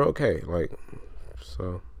 you're okay, like,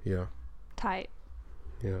 so yeah. Tight.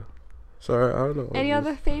 Yeah. So I don't know. Any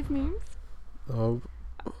other fave memes?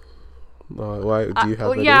 Why do you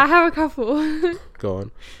have any? Yeah, I have a couple. Go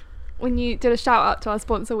on. When you did a shout out to our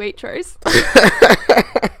sponsor Waitrose.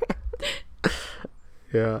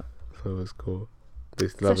 Yeah, so it was cool.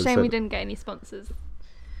 It's a shame we didn't get any sponsors.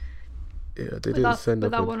 Yeah, they didn't send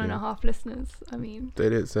with our anything. 1.5 listeners. I mean, They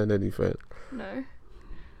didn't send anything. no,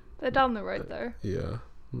 they're down the road though. Yeah,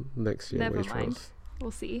 next year. Never mind.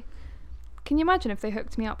 We'll see. Can you imagine if they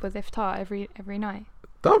hooked me up with iftar every night?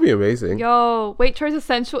 That'd be amazing. Yo, Waitrose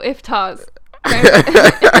essential iftars.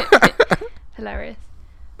 Hilarious.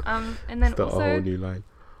 And then Start a whole also new line.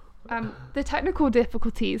 the technical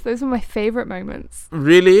difficulties. Those were my favorite moments.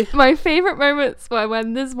 Really? My favorite moments were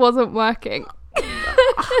when this wasn't working.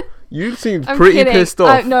 You seemed I'm pretty kidding. pissed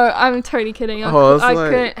off. No, I'm totally kidding. I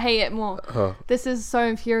couldn't hate it more. This is so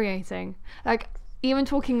infuriating. Like, even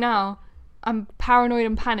talking now, I'm paranoid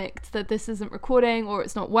and panicked that this isn't recording or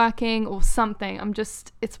it's not working or something.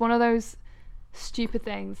 It's one of those stupid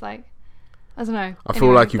things. Like, I don't know. I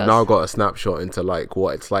feel like you've now got a snapshot into like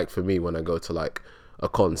what it's like for me when I go to like a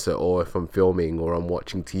concert, or if I'm filming or I'm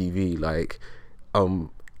watching TV. Like,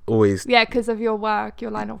 always. Yeah, because of your work, your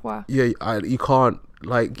line of work. Yeah, you can't.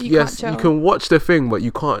 Like, You yes, can't you chill. can watch the thing, but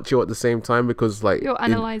you can't chill at the same time because like You're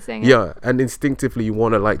analysing it. Yeah, and instinctively you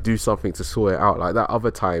want to like do something to sort it out. Like that other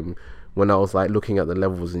time when I was like looking at the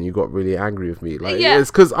levels and you got really angry with me. Like, Yeah. it's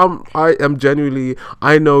because I am genuinely,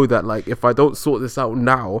 I know that like if I don't sort this out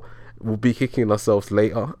now, we'll be kicking ourselves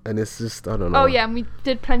later, and it's just, I don't know. Oh yeah, and we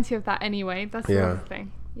did plenty of that anyway. That's the Yeah. other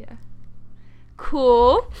thing. Yeah.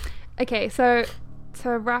 Cool. Okay, so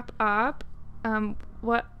to wrap up,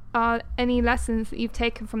 what are any lessons that you've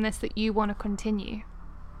taken from this that you want to continue?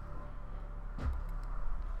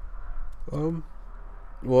 Well,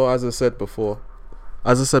 as I said before,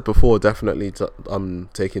 definitely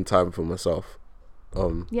taking time for myself.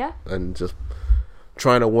 Yeah. And just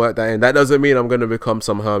trying to work that in. That doesn't mean I'm going to become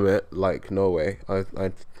some hermit. Like, no way. I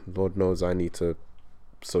Lord knows I need to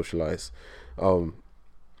socialize. But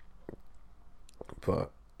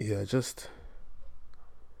yeah, just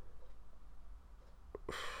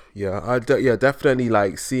Yeah, definitely,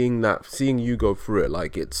 like seeing you go through it,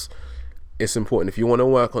 like it's important. If you want to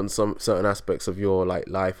work on some certain aspects of your like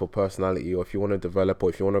life or personality, or if you want to develop, or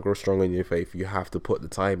if you want to grow stronger in your faith, you have to put the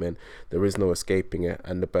time in. There is no escaping it,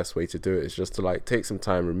 and the best way to do it is just to like take some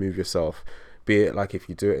time, remove yourself, be it like if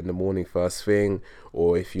you do it in the morning first thing,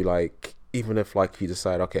 or if you like, even if like you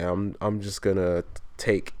decide, okay, I'm just gonna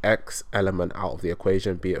take X element out of the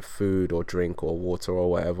equation, be it food or drink or water or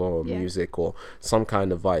whatever, or music or some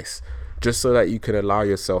kind of vice, just so that you can allow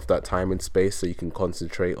yourself that time and space so you can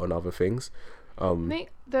concentrate on other things. What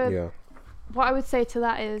I would say to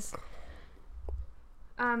that is,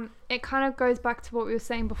 it kind of goes back to what we were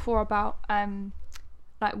saying before about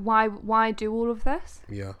like why do all of this?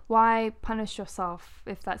 Yeah. Why punish yourself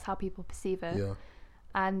if that's how people perceive it? Yeah.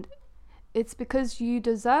 And it's because you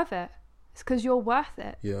deserve it. It's because you're worth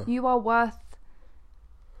it. Yeah. You are worth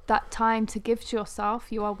that time to give to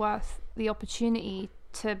yourself. You are worth the opportunity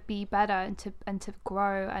to be better and to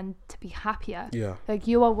grow and to be happier. Yeah. Like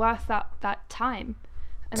you are worth that time,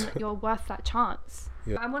 and you're worth that chance.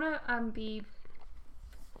 Yeah. I want to be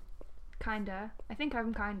kinder. I think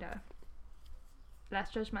I'm kinder. Less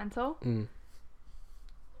judgmental.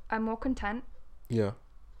 I'm more content. Yeah.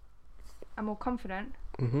 I'm more confident.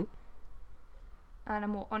 Mm-hmm. And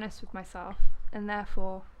I'm more honest with myself, and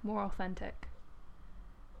therefore more authentic.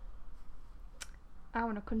 I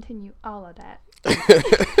want to continue all of that.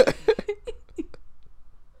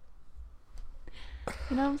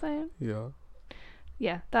 You know what I'm saying? Yeah.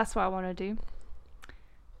 Yeah, that's what I want to do.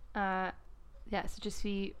 So just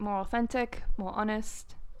be more authentic, more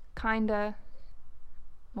honest, kinder,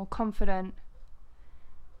 more confident,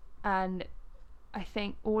 and I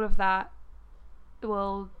think all of that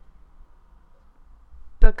will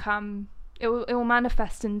become, it will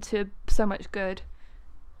manifest into so much good,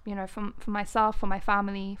 you know, for myself, for my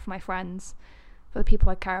family, for my friends, for the people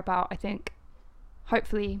I care about. I think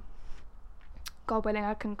hopefully, God willing,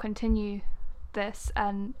 I can continue this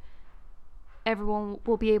and everyone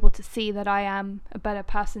will be able to see that I am a better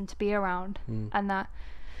person to be around, and that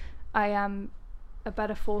I am a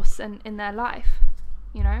better force in their life,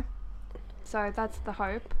 you know. So that's the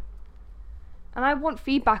hope, and I want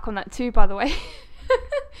feedback on that too, by the way.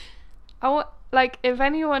 I want, like, if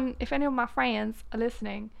any of my friends are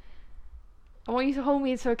listening, I want you to hold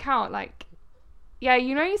me to account. Like, yeah,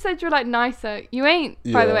 you know, you said you're like nicer. You ain't,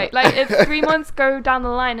 by the way. Like, if 3 months go down the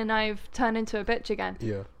line and I've turned into a bitch again,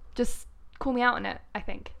 just call me out on it. I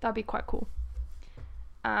think that'd be quite cool.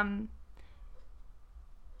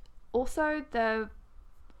 Also, the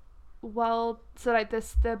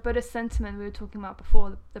Buddhist sentiment we were talking about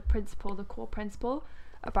before, the core principle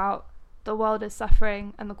about the world is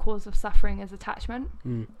suffering and the cause of suffering is attachment.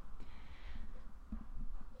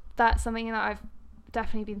 That's something that I've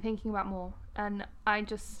definitely been thinking about more, and I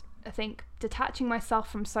think detaching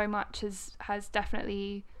myself from so much has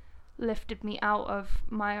definitely lifted me out of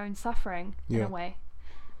my own suffering in a way,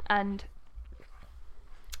 and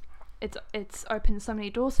it's opened so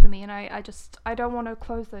many doors for me, and I don't want to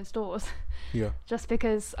close those doors just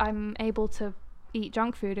because I'm able to eat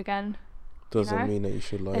junk food again. Doesn't mean that you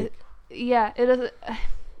should like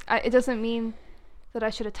it doesn't mean that I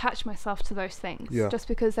should attach myself to those things just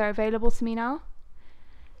because they're available to me now.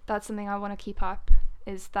 That's something I want to keep up,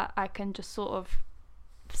 is that I can just sort of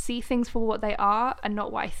see things for what they are and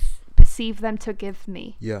not what I perceive them to give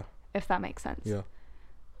me, if that makes sense.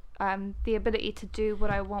 The ability to do what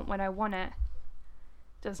I want when I want it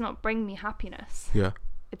does not bring me happiness.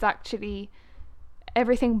 It's actually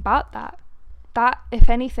everything but that. That, if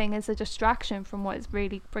anything, is a distraction from what is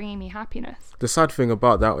really bringing me happiness. The sad thing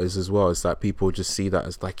about that is that people just see that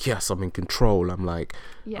as like, yes, I'm in control. I'm like,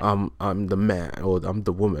 I'm the man or I'm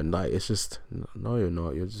the woman. Like, it's just, no, you're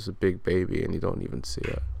not. You're just a big baby and you don't even see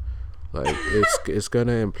it. Like, it's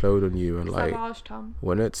gonna implode on you, and like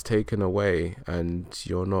when it's taken away and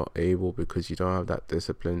you're not able because you don't have that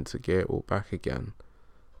discipline to get it all back again.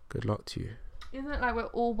 Good luck to you. Isn't it like we're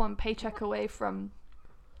all one paycheck away from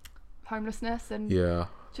homelessness? And do you know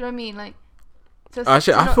what I mean? Like,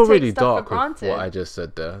 actually, I feel really dark with what I just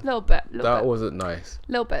said there. Little bit. That wasn't nice.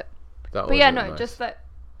 Little bit. But yeah, no, nice. Just that.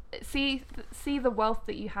 See the wealth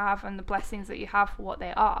that you have and the blessings that you have for what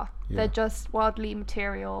they are. They're just worldly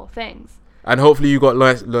material things. And hopefully you got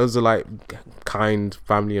loads of like kind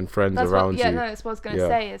family and friends around you. That's what I was going to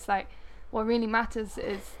say. It's like what really matters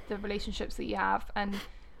is the relationships that you have and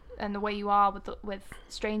the way you are with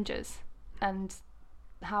strangers, and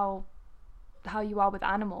how you are with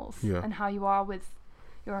animals, and how you are with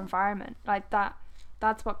your environment. Like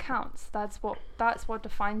that's what counts. That's what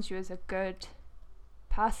defines you as a good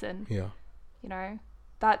person. You know,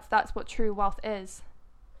 that's what true wealth is.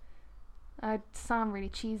 I sound really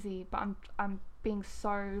cheesy, but I'm being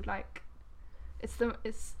so like,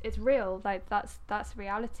 it's real. Like that's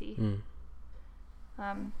reality.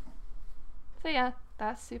 So yeah,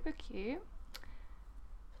 that's super cute.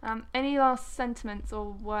 Any last sentiments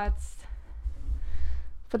or words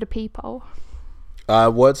for the people?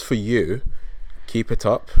 Words for you. Keep it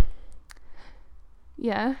up.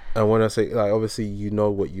 Yeah. And when I say, like, obviously you know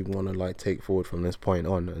what you want to like take forward from this point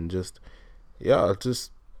on, and just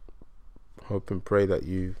hope and pray that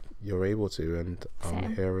you're able to, and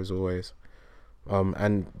I'm here as always.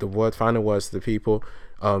 And the final words to the people,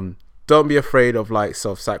 don't be afraid of like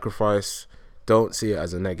self-sacrifice. Don't see it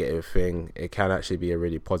as a negative thing. It can actually be a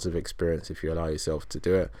really positive experience if you allow yourself to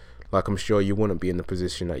do it. Like, I'm sure you wouldn't be in the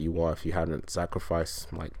position that you are if you hadn't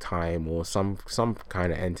sacrificed like time or some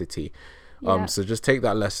kind of entity. So just take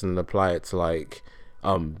that lesson and apply it to like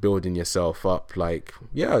building yourself up. Like,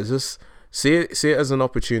 just see it as an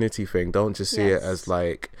opportunity thing. Don't just see it as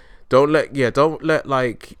like, don't let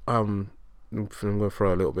like I'm gonna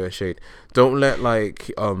throw a little bit of shade. Don't let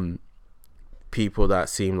like people that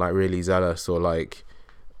seem like really zealous or like,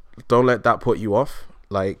 don't let that put you off.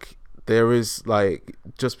 Like, there is like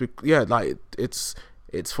like it's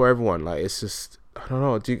for everyone. Like, it's just, I don't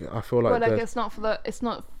know. I feel like, well, like it's not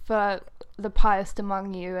for the pious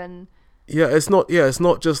among you, and it's not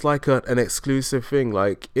just like an exclusive thing.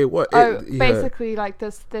 Like basically like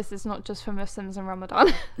this is not just for Muslims in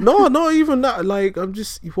Ramadan. No, not even that. Like, I'm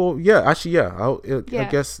just, I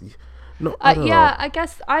guess. No, I don't know. I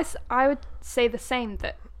guess I would say the same.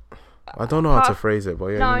 That I don't know how to phrase it, but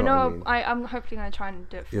yeah. No, you know what I mean. I'm hopefully going to try and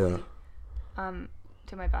do it for you.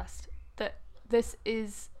 Do my best. That this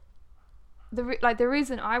is the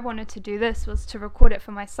reason I wanted to do this was to record it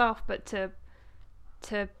for myself, but to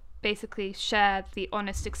basically share the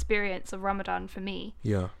honest experience of Ramadan for me.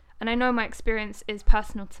 Yeah. And I know my experience is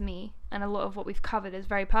personal to me, and a lot of what we've covered is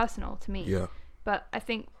very personal to me. Yeah. But I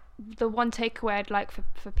think the one takeaway I'd like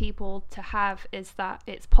for people to have is that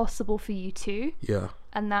it's possible for you too. Yeah.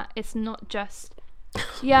 And that it's not just,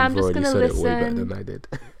 I'm just going to listen. It way better than I did.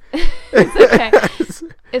 It's okay.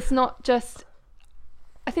 It's not just,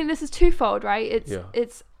 I think this is twofold, right?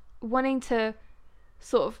 It's wanting to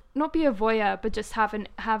sort of not be a voyeur, but just have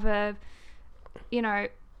a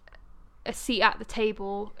seat at the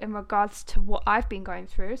table in regards to what I've been going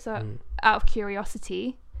through. So out of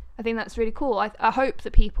curiosity, I think that's really cool. I hope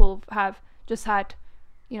that people have just had,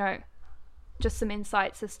 just some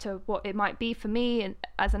insights as to what it might be for me and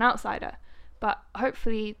as an outsider. But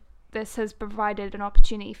hopefully this has provided an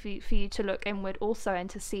opportunity for you to look inward also, and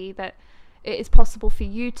to see that it is possible for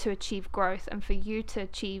you to achieve growth and for you to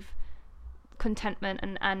achieve contentment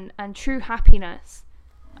and true happiness.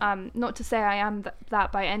 Not to say I am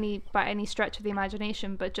that by any stretch of the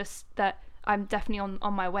imagination, but just that I'm definitely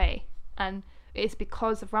on my way, and it's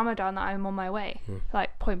because of Ramadan that I'm on my way,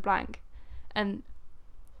 like point blank. And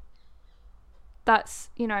that's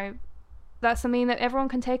something that everyone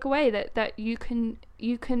can take away, that you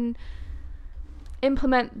can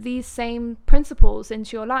implement these same principles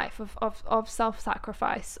into your life of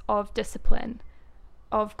self-sacrifice, of discipline,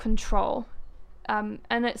 of control. And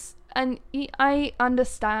I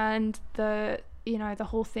understand the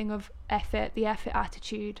whole thing of the effort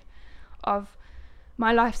attitude of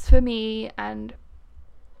my life's for me, and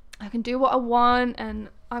I can do what I want, and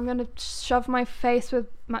I'm gonna shove my face with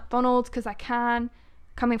McDonald's because I can.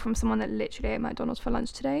 Coming from someone that literally ate McDonald's for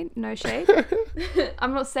lunch today, no shade.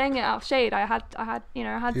 I'm not saying it out of shade. I had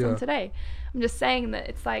some today. I'm just saying that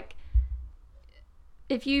it's like,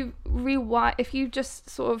 if you just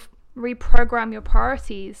sort of reprogram your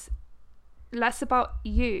priorities, less about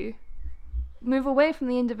you, move away from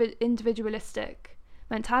the individualistic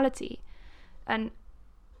mentality, and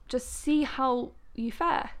just see how you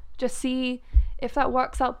fare. Just see if that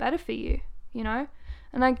works out better for you, and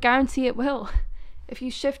I guarantee it will. If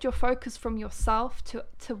you shift your focus from yourself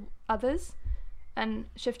to others, and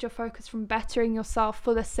shift your focus from bettering yourself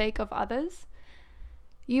for the sake of others,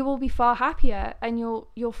 you will be far happier, and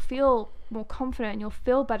you'll feel more confident, and you'll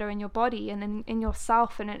feel better in your body and in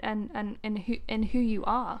yourself and in who you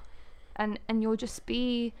are, and you'll just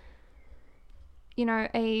be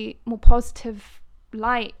a more positive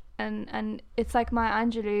light. And it's like Maya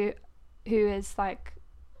Angelou, who is like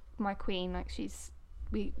my queen, like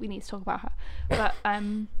we need to talk about her, but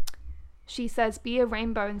she says, be a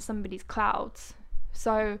rainbow in somebody's clouds.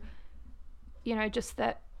 So just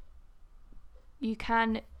that you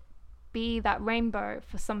can be that rainbow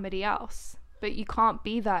for somebody else, but you can't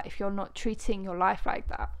be that if you're not treating your life like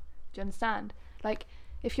that. Do you understand? Like,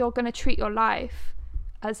 if you're going to treat your life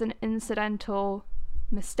as an incidental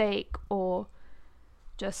mistake, or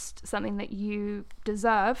just something that you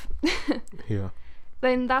deserve, Yeah.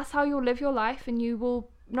 then that's how you'll live your life, and you will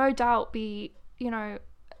no doubt be,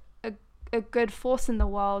 a good force in the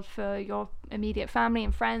world for your immediate family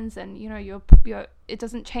and friends, and your it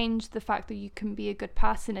doesn't change the fact that you can be a good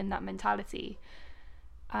person in that mentality.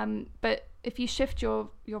 But if you shift your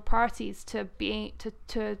priorities to being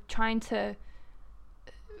to trying to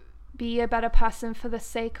be a better person for the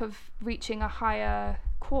sake of reaching a higher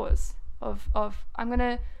cause of I'm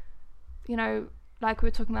gonna, like we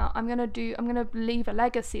were talking about, I'm gonna leave a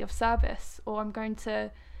legacy of service, or I'm going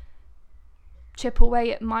to chip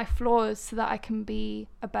away at my flaws so that I can be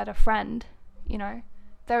a better friend.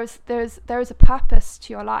 There is a purpose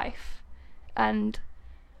to your life, and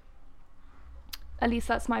at least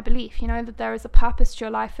that's my belief, that there is a purpose to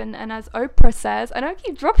your life. And as Oprah says, I don't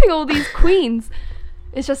keep dropping all these queens,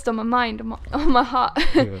 it's just on my mind, on my heart.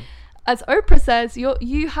 Yeah. As Oprah says,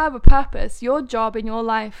 you have a purpose. Your job in your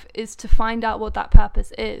life is to find out what that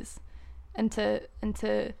purpose is, and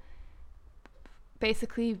to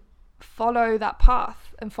basically follow that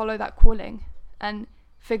path and follow that calling and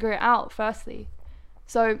figure it out firstly.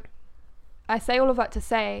 So I say all of that to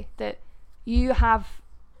say that you have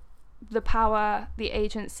the power, the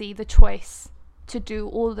agency, the choice to do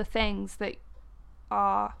all the things that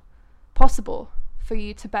are possible for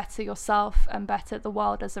you to better yourself and better the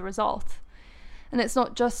world as a result. And it's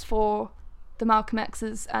not just for the Malcolm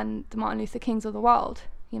X's and the Martin Luther Kings of the world,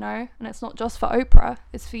 and it's not just for Oprah,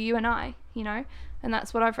 it's for you and I, and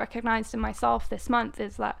that's what I've recognized in myself this month,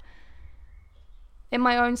 is that in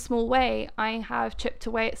my own small way, I have chipped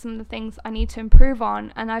away at some of the things I need to improve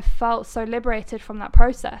on, and I've felt so liberated from that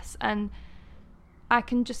process, and I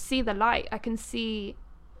can just see the light. I can see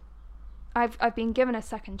I've been given a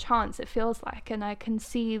second chance, it feels like, and I can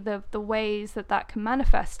see the ways that can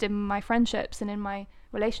manifest in my friendships and in my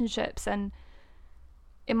relationships and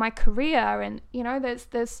in my career. And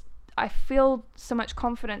there's I feel so much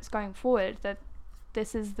confidence going forward that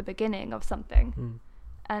this is the beginning of something.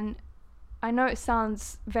 And I know it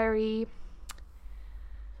sounds very,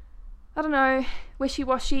 I don't know,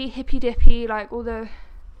 wishy-washy, hippy-dippy, like all the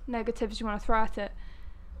negatives you want to throw at it,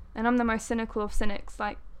 and I'm the most cynical of cynics,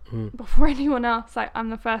 like before anyone else, like I'm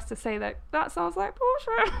the first to say that sounds like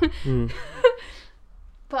bullshit.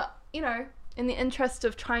 But in the interest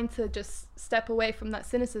of trying to just step away from that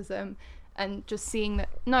cynicism and just seeing that,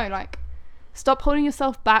 no, like, stop holding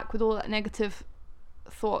yourself back with all that negative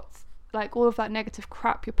thoughts, like all of that negative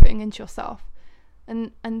crap you're putting into yourself,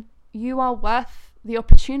 and you are worth the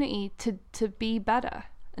opportunity to be better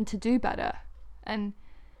and to do better. And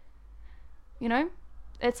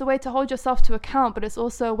it's a way to hold yourself to account, but it's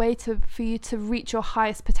also a way for you to reach your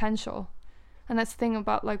highest potential. And that's the thing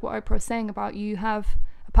about, like, what Oprah was saying about, you have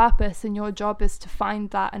a purpose, and your job is to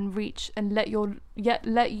find that and reach and let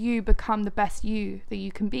you become the best you that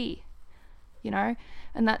you can be,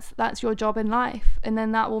 and that's your job in life. And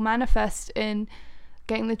then that will manifest in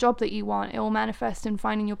getting the job that you want. It will manifest in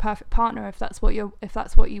finding your perfect partner, if that's what you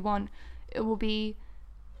want. It will be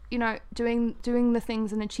doing the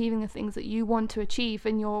things and achieving the things that you want to achieve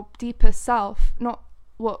in your deepest self, not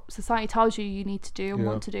what society tells you need to do and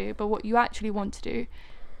want to do, but what you actually want to do.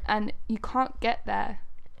 And you can't get there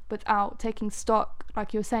without taking stock,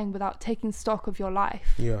 like you were saying, without taking stock of your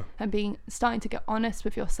life, and starting to get honest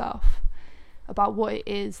with yourself about what it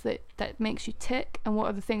is that makes you tick, and what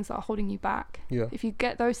are the things that are holding you back. If you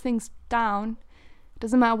get those things down,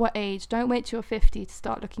 doesn't matter what age, don't wait till you're 50 to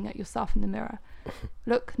start looking at yourself in the mirror.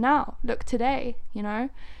 Look now, look today,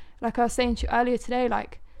 like I was saying to you earlier today,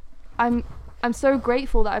 like I'm so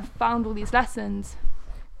grateful that I've found all these lessons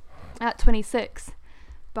at 26,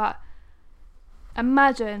 but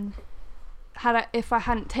imagine if I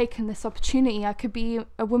hadn't taken this opportunity, I could be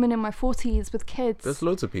a woman in my 40s with kids. There's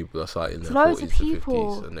loads of people that are in their 40s loads of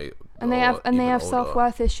people, to 50s, and they have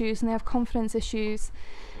self-worth issues, and they have confidence issues.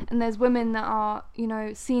 And there's women that are,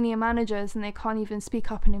 senior managers, and they can't even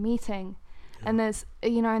speak up in a meeting. And there's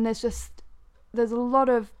a lot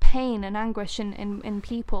of pain and anguish in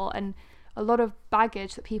people, and a lot of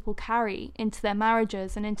baggage that people carry into their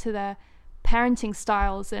marriages and into their parenting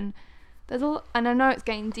styles. And and I know it's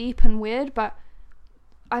getting deep and weird, but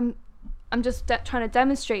I'm just trying to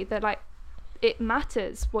demonstrate that, like, it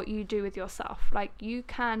matters what you do with yourself. Like, you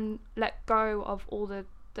can let go of all the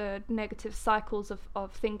negative cycles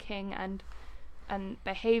of thinking and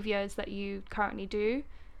behaviors that you currently do,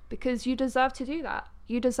 because you deserve to do that.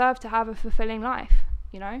 You deserve to have a fulfilling life,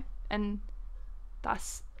 and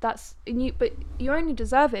that's but you only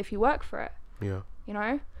deserve it if you work for it.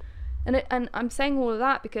 And I'm saying all of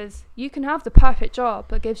that because you can have the perfect job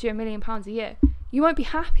that gives you £1 million a year. You won't be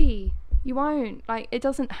happy. You won't. Like, it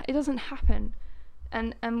doesn't happen.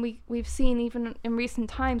 And we've seen even in recent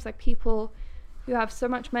times, like, people who have so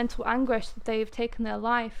much mental anguish that they've taken their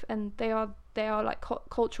life, and they are like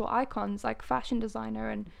cultural icons, like fashion designer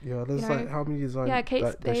and there's like how many designers, Kate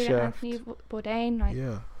Spade and Anthony Bourdain, like,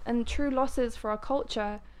 and true losses for our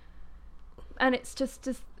culture. And it's just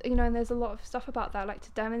and there's a lot of stuff about that, like,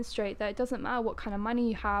 to demonstrate that it doesn't matter what kind of money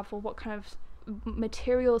you have or what kind of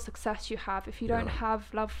material success you have, if you don't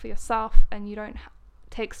have love for yourself and you don't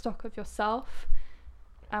take stock of yourself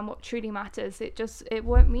and what truly matters, it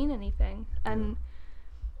won't mean anything. And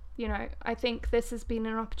I think this has been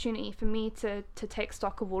an opportunity for me to take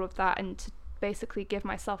stock of all of that and to basically give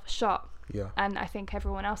myself a shot. And I think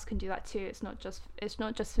everyone else can do that too. It's not just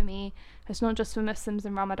for me, it's not just for Muslims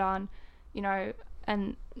in Ramadan,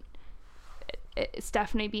 and it's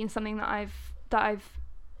definitely been something that I've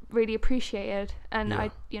really appreciated, and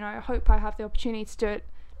I hope I have the opportunity to do it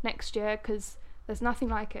next year, because there's nothing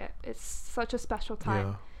like it. It's such a special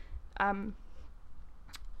time.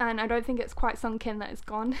 And I don't think it's quite sunk in that it's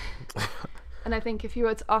gone. And I think if you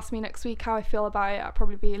were to ask me next week how I feel about it, I'd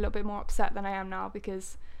probably be a little bit more upset than I am now,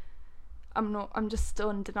 because I'm just still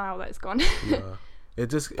in denial that it's gone.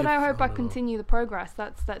 But I hope I continue the progress.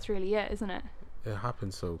 That's really it, isn't it? It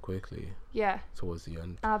happened so quickly. Towards the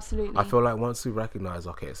end. Absolutely. I feel like once we recognize,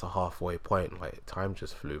 okay, it's a halfway point, like, time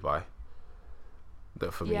just flew by.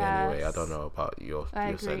 That for me anyway. I don't know about your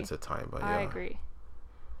sense of time, but I agree.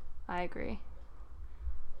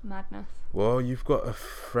 Madness. Well, you've got a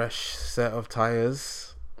fresh set of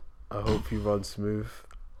tires. I hope you run smooth.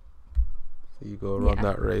 So you go run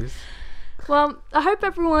that race. Well, I hope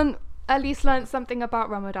everyone at least learned something about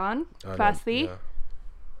Ramadan. Firstly,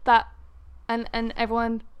 that and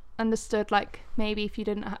everyone understood, like, maybe if you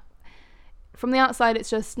didn't from the outside it's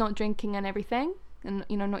just not drinking and everything, and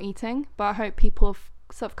not eating, but I hope people have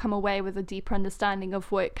sort of come away with a deeper understanding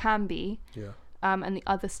of what it can be, and the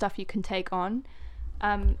other stuff you can take on,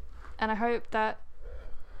 and I hope that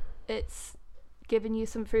it's given you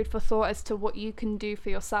some food for thought as to what you can do for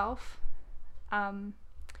yourself, and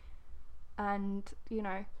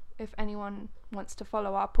if anyone wants to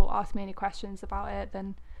follow up or ask me any questions about it,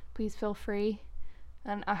 then please feel free.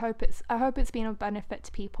 And I hope it's been a benefit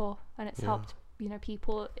to people, and it's helped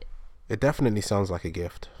people. It definitely sounds like a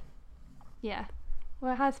gift. Yeah,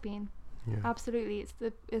 well, it has been. Absolutely.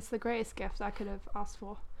 It's the greatest gift I could have asked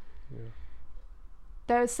for.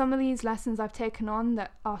 There's some of these lessons I've taken on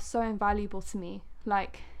that are so invaluable to me.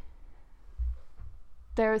 Like,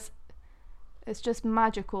 it's just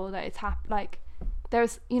magical that it's like,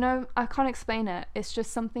 there's, I can't explain it. It's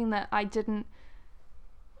just something that I didn't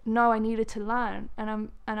know I needed to learn, and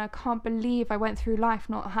I can't believe I went through life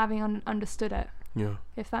not having understood it.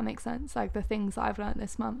 If that makes sense, like the things that I've learned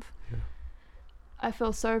this month. I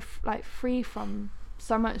feel so free from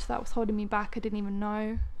so much that was holding me back I didn't even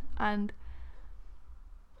know, and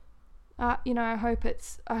I hope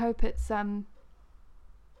it's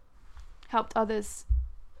helped others,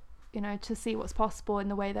 to see what's possible in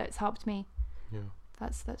the way that it's helped me.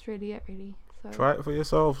 That's really it, really. So try it for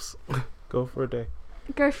yourselves. Go for a day.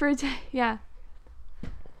 That's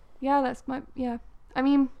my I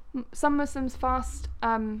mean, some Muslims fast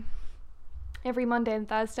every Monday and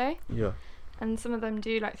Thursday, and some of them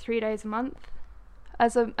do like 3 days a month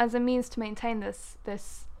as a means to maintain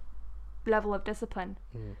this level of discipline,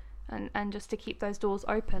 and just to keep those doors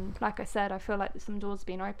open. Like I said, I feel like some doors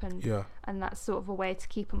being opened, and that's sort of a way to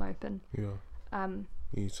keep them open. You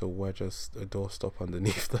need to wedge a doorstop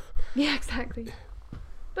underneath the exactly.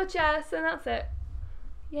 But so that's it.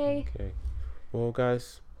 Yay. Okay. Well,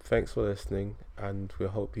 guys, thanks for listening, and we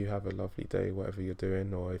hope you have a lovely day, whatever you're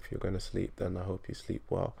doing, or if you're going to sleep, then I hope you sleep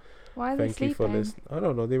well. Why are they sleeping? Thank you for listening. I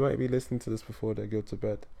don't know, they might be listening to this before they go to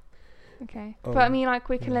bed. Okay. But I mean, like,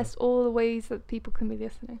 we can list all the ways that people can be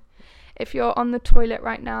listening. If you're on the toilet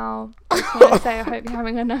right now, I just want to say I hope you're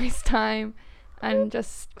having a nice time, and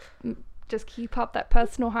just keep up that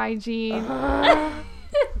personal hygiene.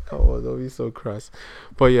 Oh, don't be so crass.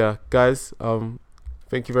 But yeah, guys,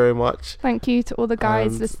 thank you very much. Thank you to all the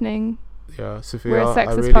guys listening. Sophia, we're a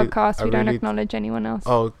sexist podcast. We don't acknowledge anyone else.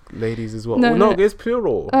 Oh, ladies as well. No, it's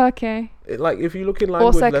plural. Oh, okay. If you look in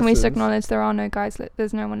language also, lessons, can we just acknowledge there are no guys?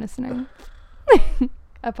 There's no one listening,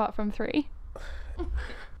 apart from 3.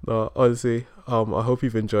 No, honestly, I hope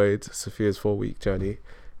you've enjoyed Sophia's 4-week journey,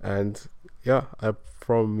 and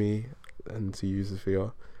from me and to you,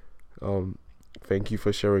 Sophia, thank you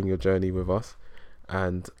for sharing your journey with us,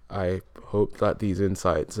 and I hope that these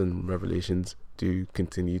insights and revelations do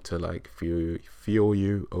continue to fuel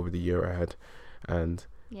you over the year ahead, and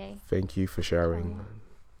Yay. Thank you for sharing.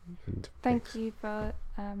 And thank you for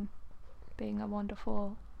being a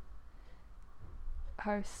wonderful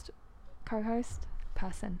co-host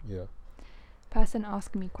person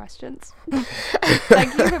asking me questions.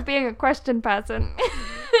 Thank you for being a question person.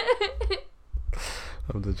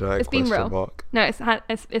 I'm the giant It's been question real. mark. No,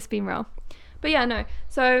 it's been real. But yeah, no.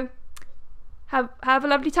 So have a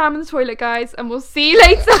lovely time on the toilet, guys, and we'll see you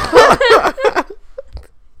later.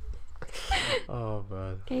 Oh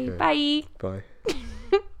man. Okay, bye. Bye.